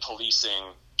ways than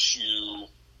policing to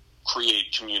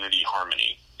create community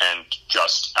harmony and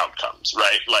just outcomes,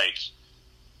 right? Like,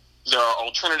 there are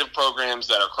alternative programs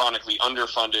that are chronically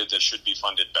underfunded that should be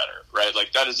funded better, right?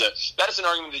 Like, that is an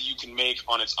argument that you can make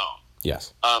on its own.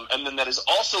 Yes. And then that is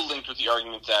also linked with the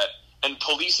argument that, and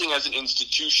policing as an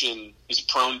institution is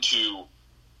prone to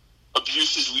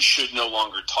abuses we should no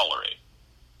longer tolerate.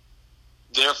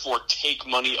 Therefore, take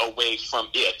money away from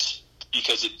it,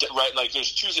 because it, right, like,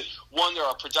 there's two, one, there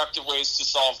are productive ways to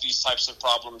solve these types of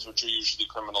problems, which are usually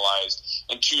criminalized,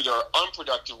 and two, there are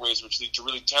unproductive ways which lead to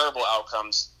really terrible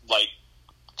outcomes, like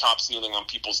cops kneeling on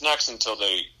people's necks until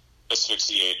they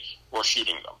asphyxiate, or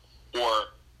shooting them, or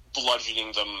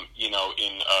bludgeoning them, in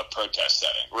a protest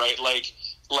setting, right? Like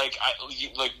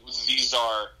these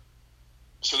are,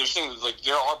 so there's things, like,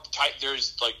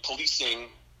 there's, like, policing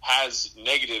has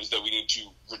negatives that we need to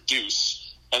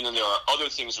reduce, and then there are other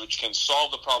things which can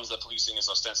solve the problems that policing is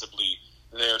ostensibly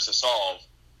there to solve,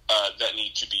 that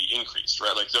need to be increased,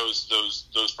 right? Like, those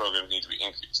programs need to be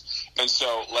increased. And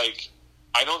so, like,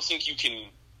 I don't think you can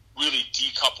really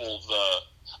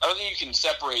I don't think you can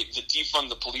separate the defund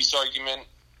the police argument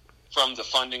from the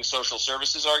funding social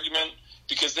services argument,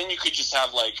 because then you could just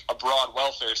have, like, a broad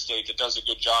welfare state that does a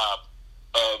good job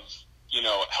of,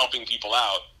 helping people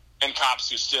out, and cops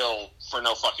who still, for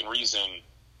no fucking reason,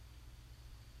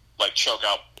 like, choke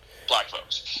out black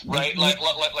folks, right? Like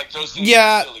those things.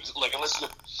 Yeah. Like, unless,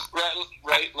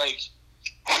 right? Like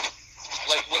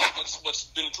what's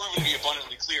been proven to be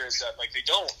abundantly clear is that, like, they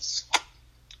don't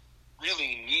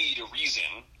really need a reason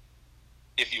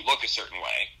if you look a certain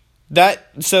way.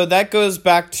 So that goes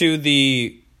back to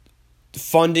the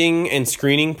funding and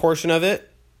screening portion of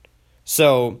it.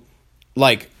 So,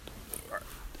 like,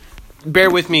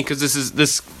 bear with me, because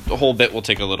this whole bit will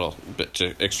take a little bit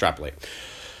to extrapolate.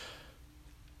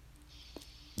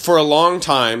 For a long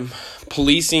time,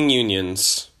 policing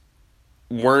unions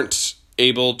weren't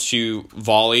able to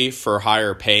volley for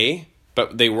higher pay,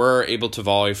 but they were able to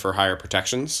volley for higher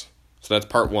protections. So that's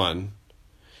part one.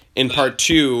 In part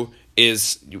two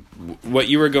is what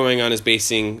you were going on is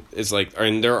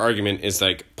their argument is,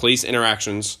 like, police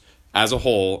interactions as a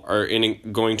whole are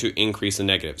going to increase the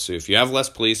negatives. So if you have less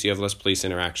police, you have less police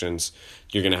interactions,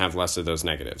 you're going to have less of those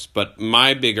negatives. But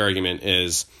my big argument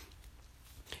is,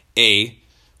 A,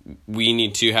 we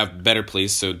need to have better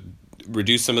police, so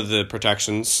reduce some of the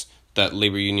protections that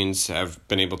labor unions have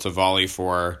been able to volley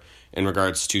for in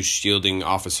regards to shielding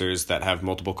officers that have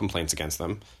multiple complaints against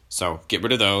them. So get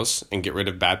rid of those and get rid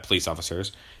of bad police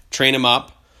officers. Train them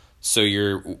up so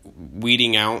you're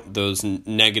weeding out those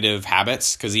negative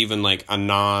habits, because even, like, a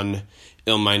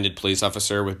non-ill-minded police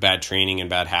officer with bad training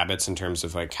and bad habits in terms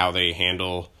of, like, how they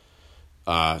handle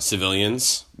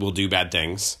civilians will do bad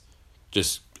things,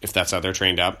 just if that's how they're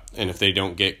trained up, and if they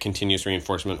don't get continuous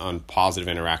reinforcement on positive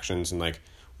interactions and, like,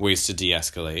 ways to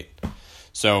de-escalate.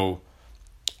 So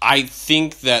I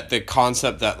think that the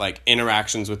concept that, like,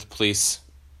 interactions with the police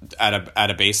at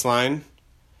a baseline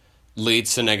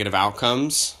leads to negative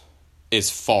outcomes is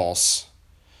false,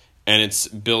 and it's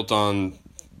built on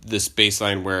this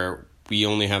baseline where we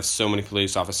only have so many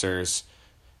police officers.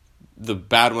 The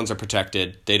bad ones are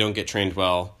protected, they don't get trained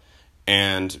well,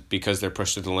 and because they're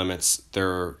pushed to the limits,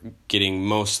 they're getting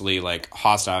mostly, like,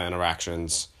 hostile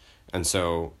interactions, and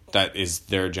so that is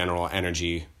their general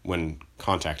energy when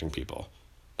contacting people.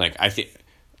 Like, I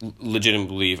legitimately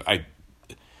believe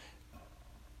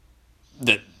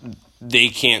that they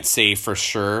can't say for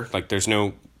sure, like, there's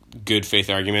no good faith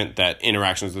argument that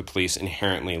interactions with police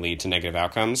inherently lead to negative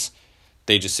outcomes.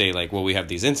 They just say, like, well, we have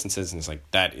these instances, and it's like,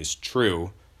 that is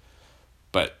true,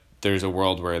 but there's a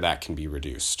world where that can be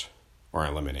reduced or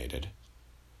eliminated.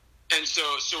 And so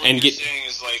what you're saying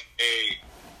is, like,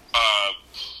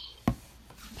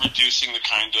 reducing the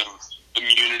kind of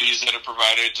immunities that are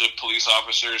provided to police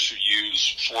officers who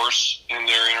use force in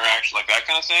their interaction, like that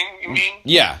kind of thing, you mean?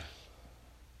 Yeah.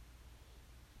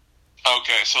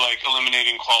 Okay, so, like,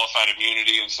 eliminating qualified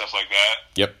immunity and stuff like that?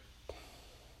 Yep.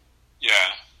 Yeah.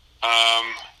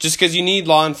 Just because you need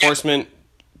law enforcement,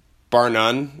 bar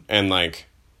none, and, like,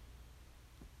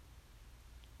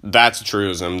 that's a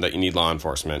truism that you need law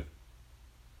enforcement.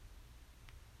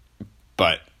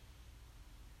 But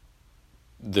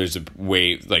there's a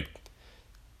way, like,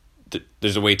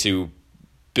 there's a way to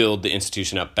build the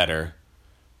institution up better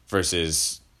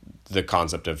versus the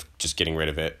concept of just getting rid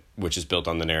of it, which is built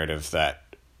on the narrative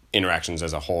that interactions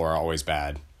as a whole are always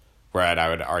bad. Whereas I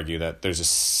would argue that there's a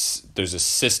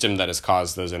system that has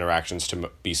caused those interactions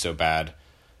to be so bad,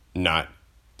 not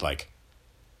like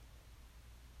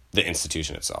the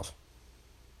institution itself.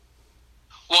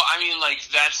 Well, I mean, like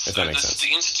that's If that makes sense.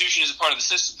 The institution is a part of the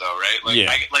system, though, right? Like, Yeah.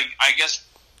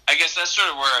 I guess that's sort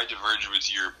of where I diverge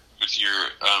with your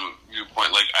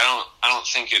viewpoint. Like, I don't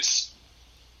think it's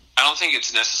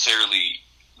necessarily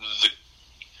the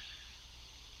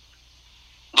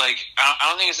I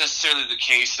don't think it's necessarily the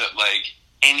case that like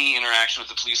any interaction with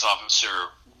the police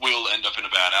officer will end up in a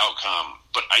bad outcome.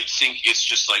 But I think it's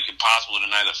just like impossible to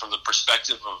deny that from the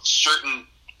perspective of certain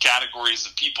categories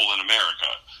of people in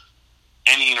America,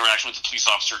 any interaction with the police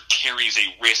officer carries a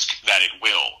risk that it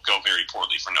will go very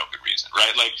poorly for no good reason,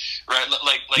 right?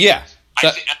 Yeah.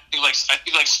 I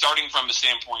think starting from the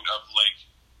standpoint of like,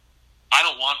 I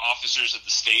don't want officers of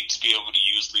the state to be able to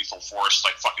use lethal force,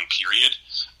 like fucking period.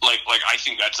 Like I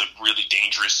think that's a really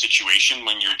dangerous situation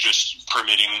when you're just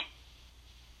permitting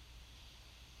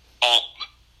a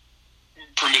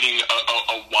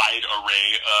wide array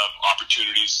of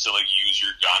opportunities to like use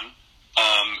your gun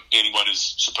in what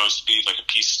is supposed to be like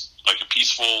a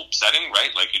peaceful setting,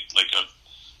 right? Like a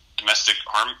domestic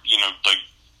harm, like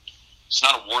it's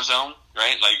not a war zone,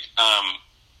 right?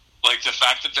 Like the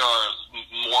fact that there are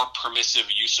more permissive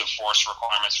use of force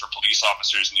requirements for police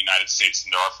officers in the United States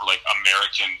than there are for like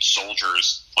American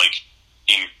soldiers, like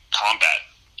in combat,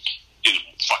 is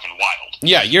fucking wild.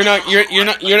 Yeah, you're not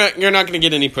going to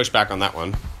get any pushback on that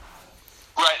one.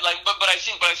 Right, like, but I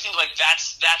think like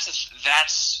that's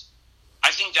I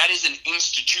think that is an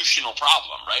institutional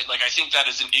problem, right? Like, I think that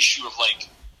is an issue of like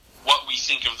what we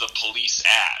think of the police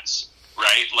as.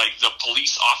 Right, like the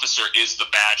police officer is the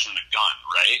badge and the gun,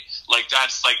 right? Like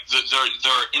that's like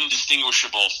they're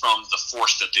indistinguishable from the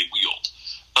force that they wield,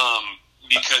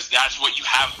 because that's what you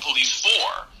have police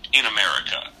for in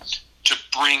America, to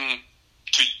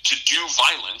do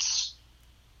violence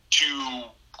to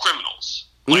criminals.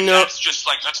 Like that's just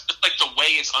like the way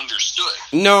it's understood.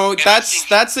 No, and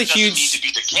that's a huge. Need to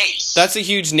be the case. That's a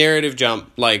huge narrative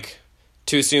jump, like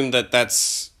to assume that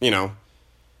that's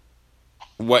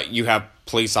what you have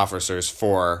police officers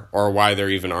for, or why they're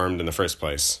even armed in the first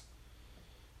place.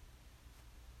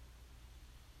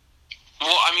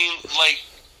 Well, I mean,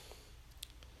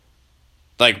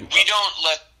 like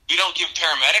we don't give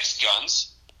paramedics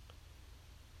guns.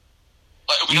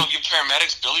 Like, we don't give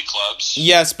paramedics billy clubs.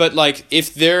 Yes, but like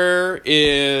if there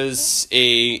is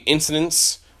a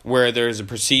incident where there's a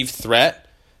perceived threat,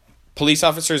 police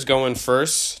officers go in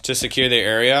first to secure the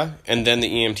area, and then the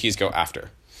EMTs go after.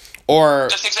 Or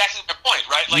that's exactly my point,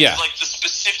 right? Like the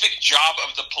specific job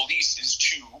of the police is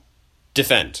to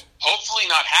defend. Hopefully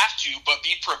not have to, but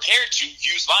be prepared to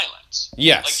use violence.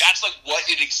 Yes. Like that's like what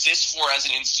it exists for as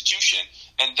an institution,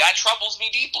 and that troubles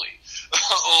me deeply.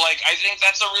 Like I think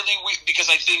that's a really because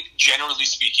I think generally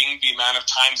speaking, the amount of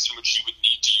times in which you would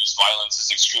need to use violence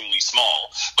is extremely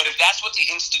small. But if that's what the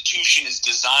institution is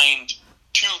designed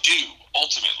to do,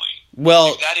 ultimately.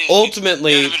 Well, that is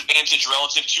ultimately, an advantage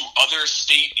relative to other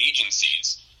state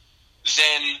agencies.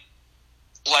 Then,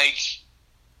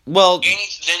 then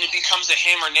it becomes a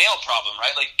hammer-nail problem,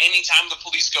 right? Like, anytime the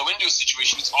police go into a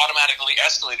situation, it's automatically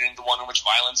escalated into one in which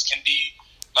violence can be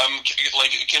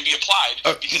applied,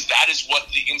 because that is what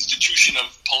the institution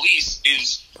of police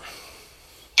is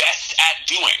best at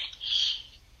doing,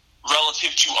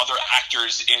 relative to other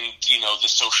actors in, the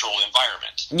social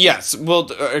environment. Yes, well,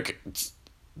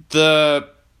 the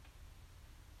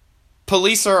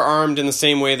police are armed in the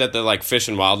same way that the fish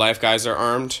and wildlife guys are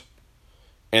armed,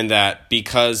 and that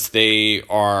because they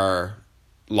are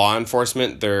law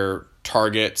enforcement, they're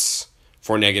targets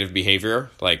for negative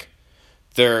behavior. Like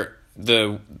the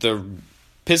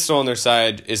pistol on their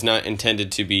side is not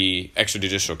intended to be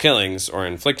extrajudicial killings or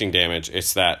inflicting damage.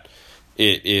 It's that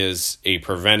it is a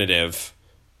preventative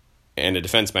and a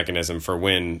defense mechanism for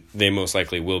when they most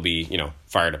likely will be,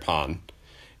 fired upon.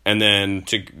 And then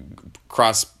to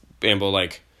cross amble,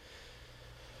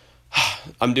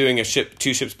 I'm doing a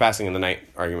two ships passing in the night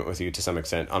argument with you to some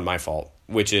extent on my fault,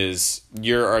 which is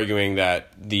you're arguing that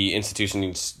the institution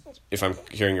needs, if I'm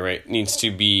hearing you right, needs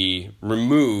to be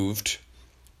removed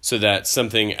so that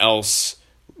something else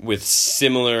with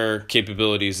similar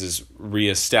capabilities is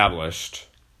reestablished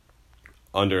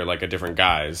under a different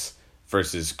guise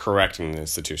versus correcting the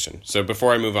institution. So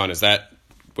before I move on, is that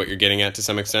what you're getting at to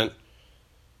some extent?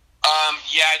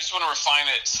 Yeah, I just want to refine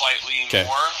it slightly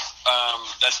more.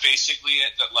 That's basically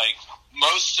it. That like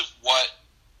most of what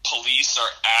police are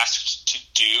asked to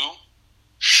do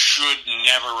should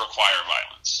never require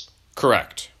violence.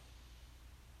 Correct.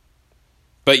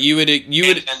 But you would and then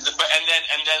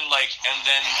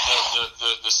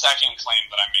the second claim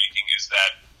that I'm making is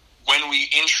that when we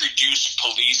introduce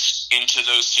police into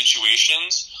those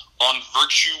situations, on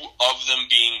virtue of them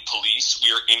being police,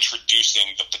 we are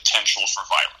introducing the potential for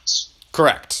violence.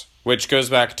 Correct. Which goes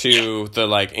back to the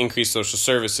like increased social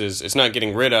services. It's not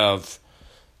getting rid of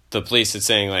the police. It's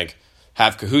saying like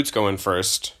have cahoots go in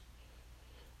first,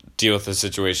 deal with the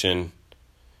situation,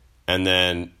 and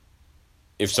then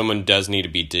if someone does need to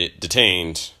be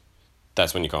detained,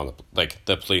 that's when you call them. Like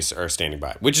the police are standing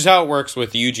by, which is how it works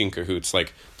with Eugene cahoots.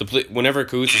 Like whenever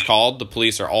cahoots is called, the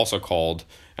police are also called,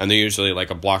 and they're usually like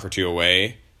a block or two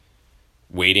away,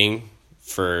 waiting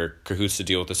for cahoots to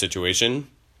deal with the situation.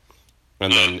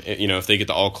 And then, you know, if they get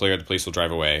the all clear, the police will drive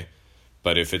away.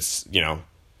 But if it's, you know,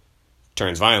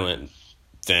 turns violent,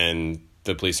 then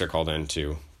the police are called in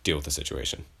to deal with the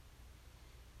situation.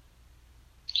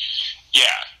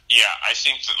 Yeah, I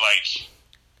think that like,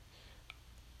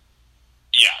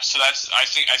 so that's I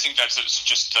think that's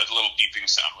just that little beeping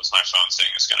sound was my phone saying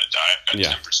it's going to die. I've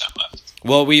got 10% left.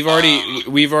 Well, we've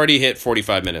already hit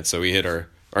 45 minutes, so we hit our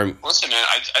Listen, man,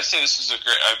 I'd say this is a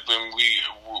great.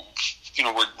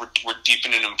 We're deep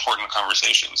in an important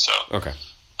conversation. So okay.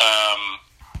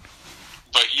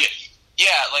 But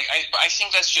like I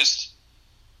think that's just.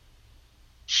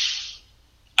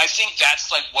 I think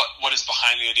that's like what is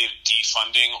behind the idea of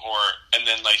defunding, and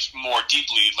then like more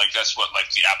deeply, like that's what like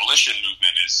the abolition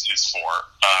movement is for,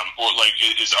 or like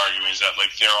is arguing is that like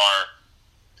there are,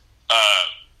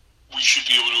 we should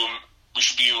be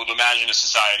able to imagine a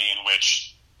society in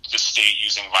which the state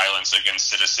using violence against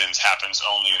citizens happens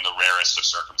only in the rarest of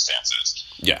circumstances.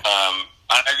 Yeah.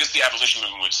 I guess the abolition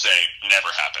movement would say never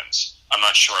happens. I'm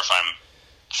not sure if I'm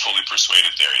fully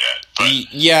persuaded there yet,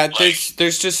 but yeah,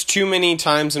 there's just too many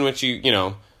times in which you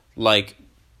know, like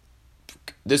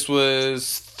this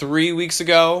was 3 weeks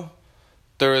ago,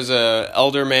 there was a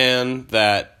elder man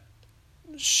that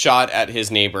shot at his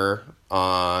neighbor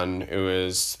on, it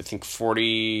was I think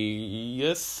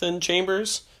 40th and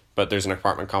Chambers, but there's an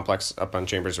apartment complex up on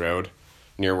Chambers Road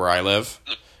near where I live,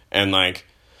 and like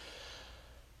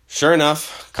sure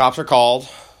enough, cops are called.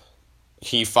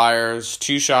 He fires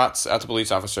 2 shots at the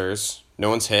police officers.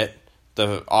 No one's hit.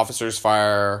 The officers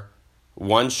fire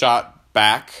 1 shot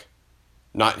back,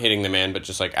 not hitting the man, but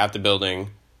just like at the building.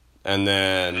 And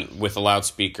then with a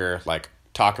loudspeaker, like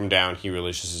talk him down, he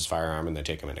releases his firearm and they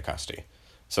take him into custody.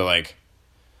 So like,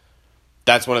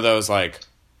 that's one of those like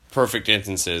perfect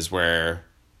instances where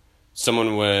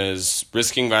someone was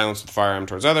risking violence with a firearm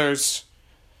towards others.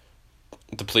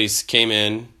 The police came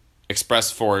in,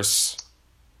 expressed force,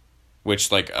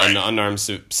 which like an unarmed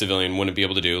civilian wouldn't be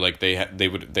able to do. Like they had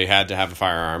to have a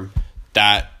firearm.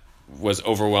 That was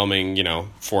overwhelming, you know,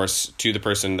 force to the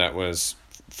person that was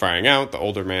firing out, the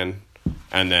older man,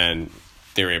 and then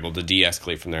they were able to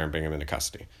de-escalate from there and bring him into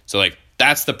custody. So like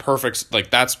that's the perfect,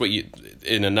 like that's what you,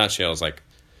 in a nutshell, is like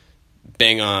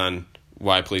bang on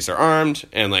why police are armed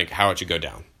and like how it should go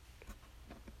down.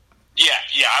 Yeah,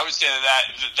 I would say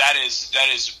that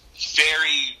is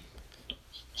very,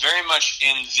 very much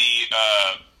in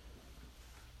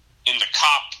the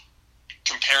cop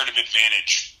comparative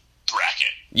advantage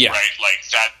bracket. Yeah. Right? Like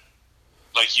that,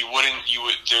 like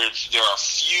there are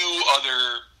few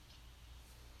other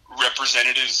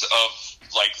representatives of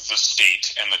like the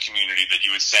state and the community that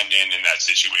you would send in that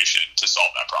situation to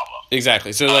solve that problem.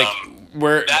 Exactly. So like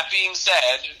that being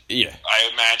said, yeah, I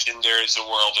imagine there is a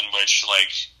world in which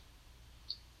like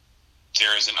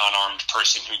there is an unarmed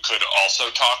person who could also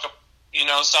talk, you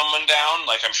know, someone down.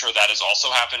 Like I'm sure that has also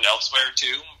happened elsewhere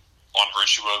too, on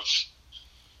virtue of,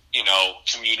 you know,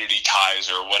 community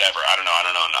ties or whatever. I don't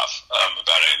know enough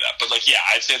about any of that. But like, yeah,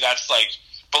 I'd say that's like,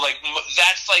 but like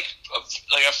that's like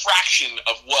a fraction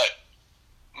of what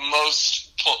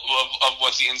most of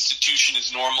what the institution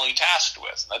is normally tasked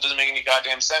with. That doesn't make any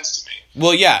goddamn sense to me.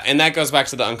 Well, yeah, and that goes back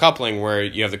to the uncoupling, where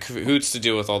you have the cahoots to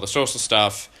deal with all the social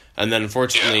stuff, and then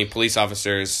unfortunately, police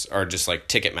officers are just like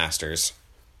ticket masters.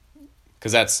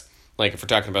 Because that's like, if we're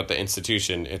talking about the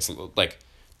institution, it's like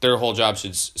their whole job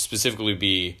should specifically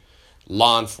be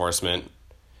law enforcement.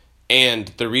 And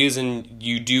the reason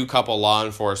you do couple law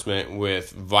enforcement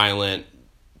with violent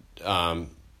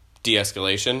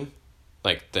de-escalation,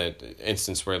 like the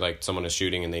instance where like someone is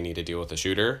shooting and they need to deal with the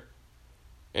shooter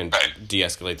and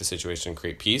de-escalate the situation and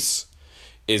create peace,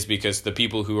 is because the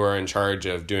people who are in charge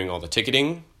of doing all the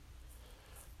ticketing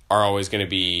are always going to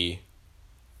be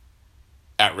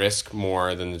at risk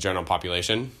more than the general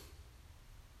population?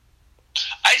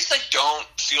 I just don't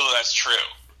feel that's true.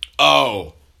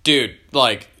 Oh, dude,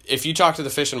 if you talk to the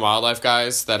Fish and Wildlife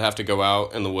guys that have to go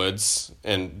out in the woods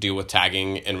and deal with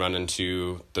tagging and run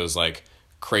into those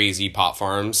crazy pot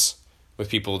farms with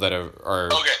people that are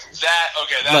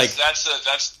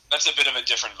that's a bit of a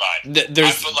different vibe. You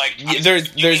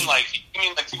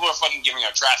mean people are fucking giving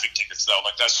out traffic tickets though?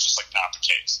 That's just not the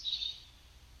case.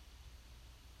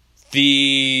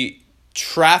 The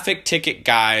traffic ticket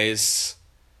guys,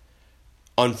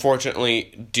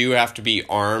 unfortunately, do have to be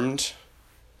armed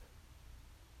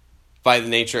by the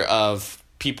nature of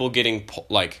people getting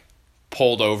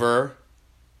pulled over,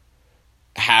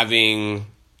 having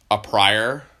a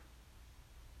prior,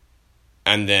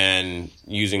 and then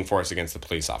using force against the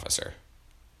police officer.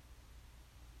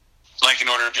 In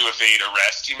order to evade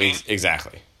arrest, you mean?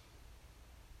 Exactly.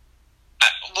 A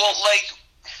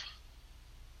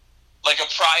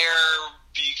prior,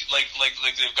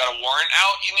 they've got a warrant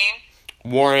out, you mean?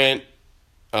 Warrant,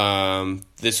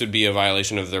 this would be a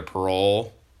violation of their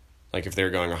parole. If they're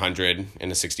going 100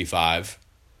 in a 65,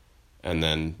 and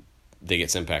then they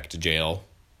get sent back to jail.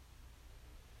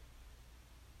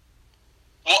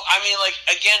 Well, I mean,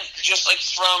 again, just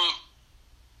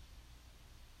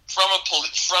from a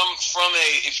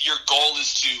if your goal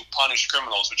is to punish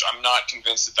criminals, which I'm not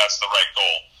convinced that that's the right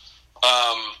goal,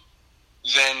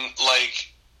 then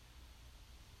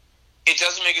it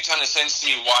doesn't make a ton of sense to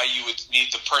me why you would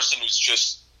need the person who's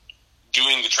just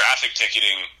doing the traffic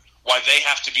ticketing, why they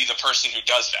have to be the person who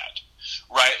does that,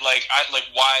 right? Why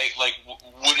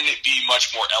wouldn't it be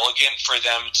much more elegant for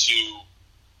them to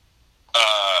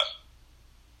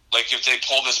if they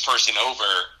pull this person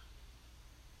over,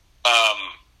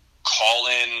 call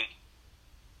in,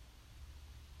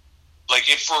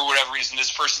 if for whatever reason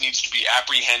this person needs to be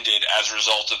apprehended as a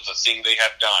result of the thing they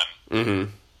have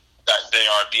done, that they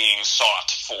are being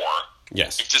sought for.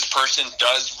 Yes. If this person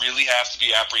does really have to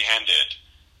be apprehended,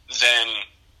 then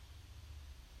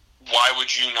why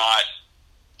would you not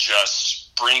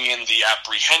just bring in the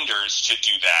apprehenders to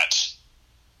do that?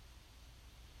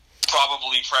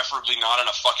 Preferably not on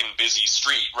a fucking busy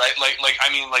street, right?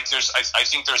 I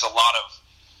think there's a lot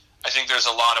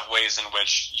of ways in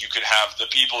which you could have the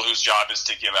people whose job is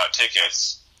to give out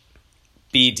tickets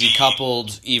be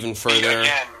decoupled even further.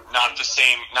 Again, not the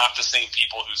same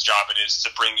people whose job it is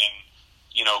to bring in,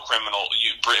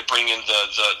 bring in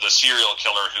the serial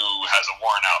killer who has a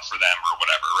warrant out for them or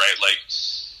whatever, right?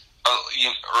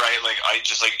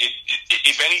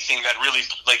 If anything, that really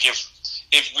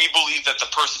if we believe that the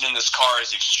person in this car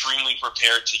is extremely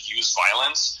prepared to use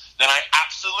violence, then I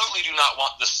absolutely do not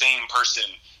want the same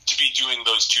person to be doing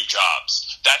those two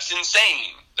jobs. That's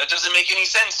insane. That doesn't make any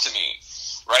sense to me,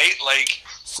 right?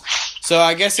 So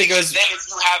I guess it goes. Then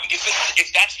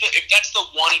if that's the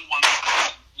one in one,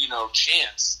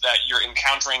 chance that you're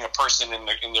encountering a person in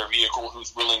their vehicle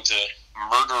who's willing to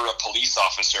murder a police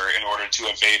officer in order to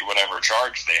evade whatever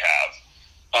charge they have,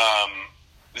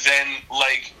 then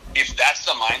if that's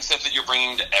the mindset that you're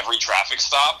bringing to every traffic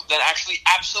stop, then actually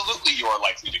absolutely you're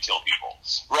likely to kill people,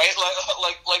 right?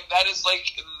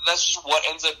 That's just what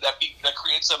ends up that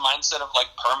creates a mindset of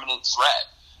permanent threat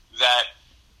that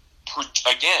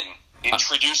again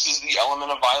introduces the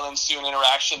element of violence to an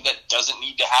interaction that doesn't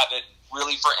need to have it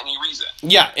really for any reason.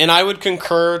 Yeah, and I would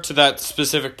concur to that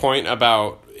specific point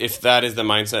about if that is the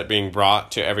mindset being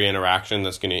brought to every interaction,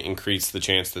 that's going to increase the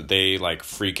chance that they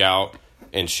freak out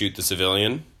and shoot the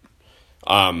civilian,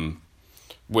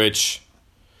 which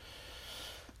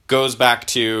goes back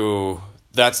to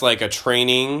that's a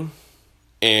training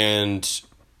and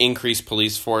increased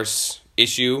police force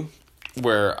issue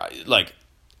where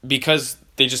because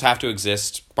they just have to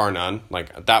exist bar none.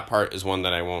 That part is one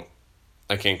that I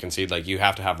can't concede. You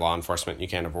have to have law enforcement. You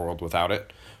can't have a world without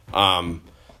it.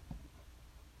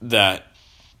 That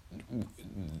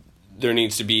there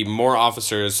needs to be more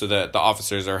officers so that the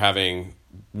officers are having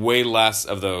way less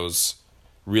of those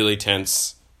really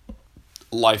tense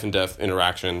life and death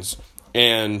interactions.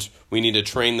 And we need to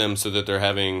train them so that they're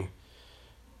having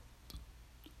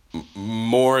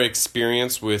more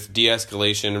experience with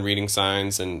de-escalation and reading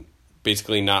signs and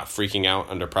basically not freaking out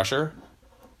under pressure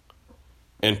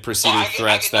and perceiving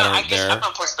threats that aren't there. I'm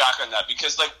going to push back on that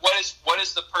because, what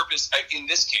is the purpose in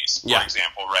this case, for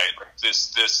example, right?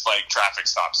 This traffic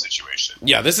stop situation.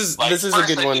 Yeah, this is a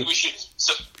good one.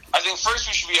 I think first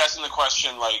we should be asking the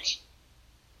question, what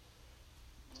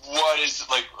is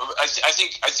I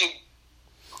think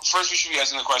first we should be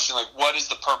asking the question, what is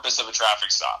the purpose of a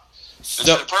traffic stop? So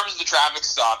the purpose of the traffic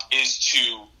stop is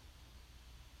to,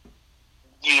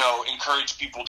 encourage people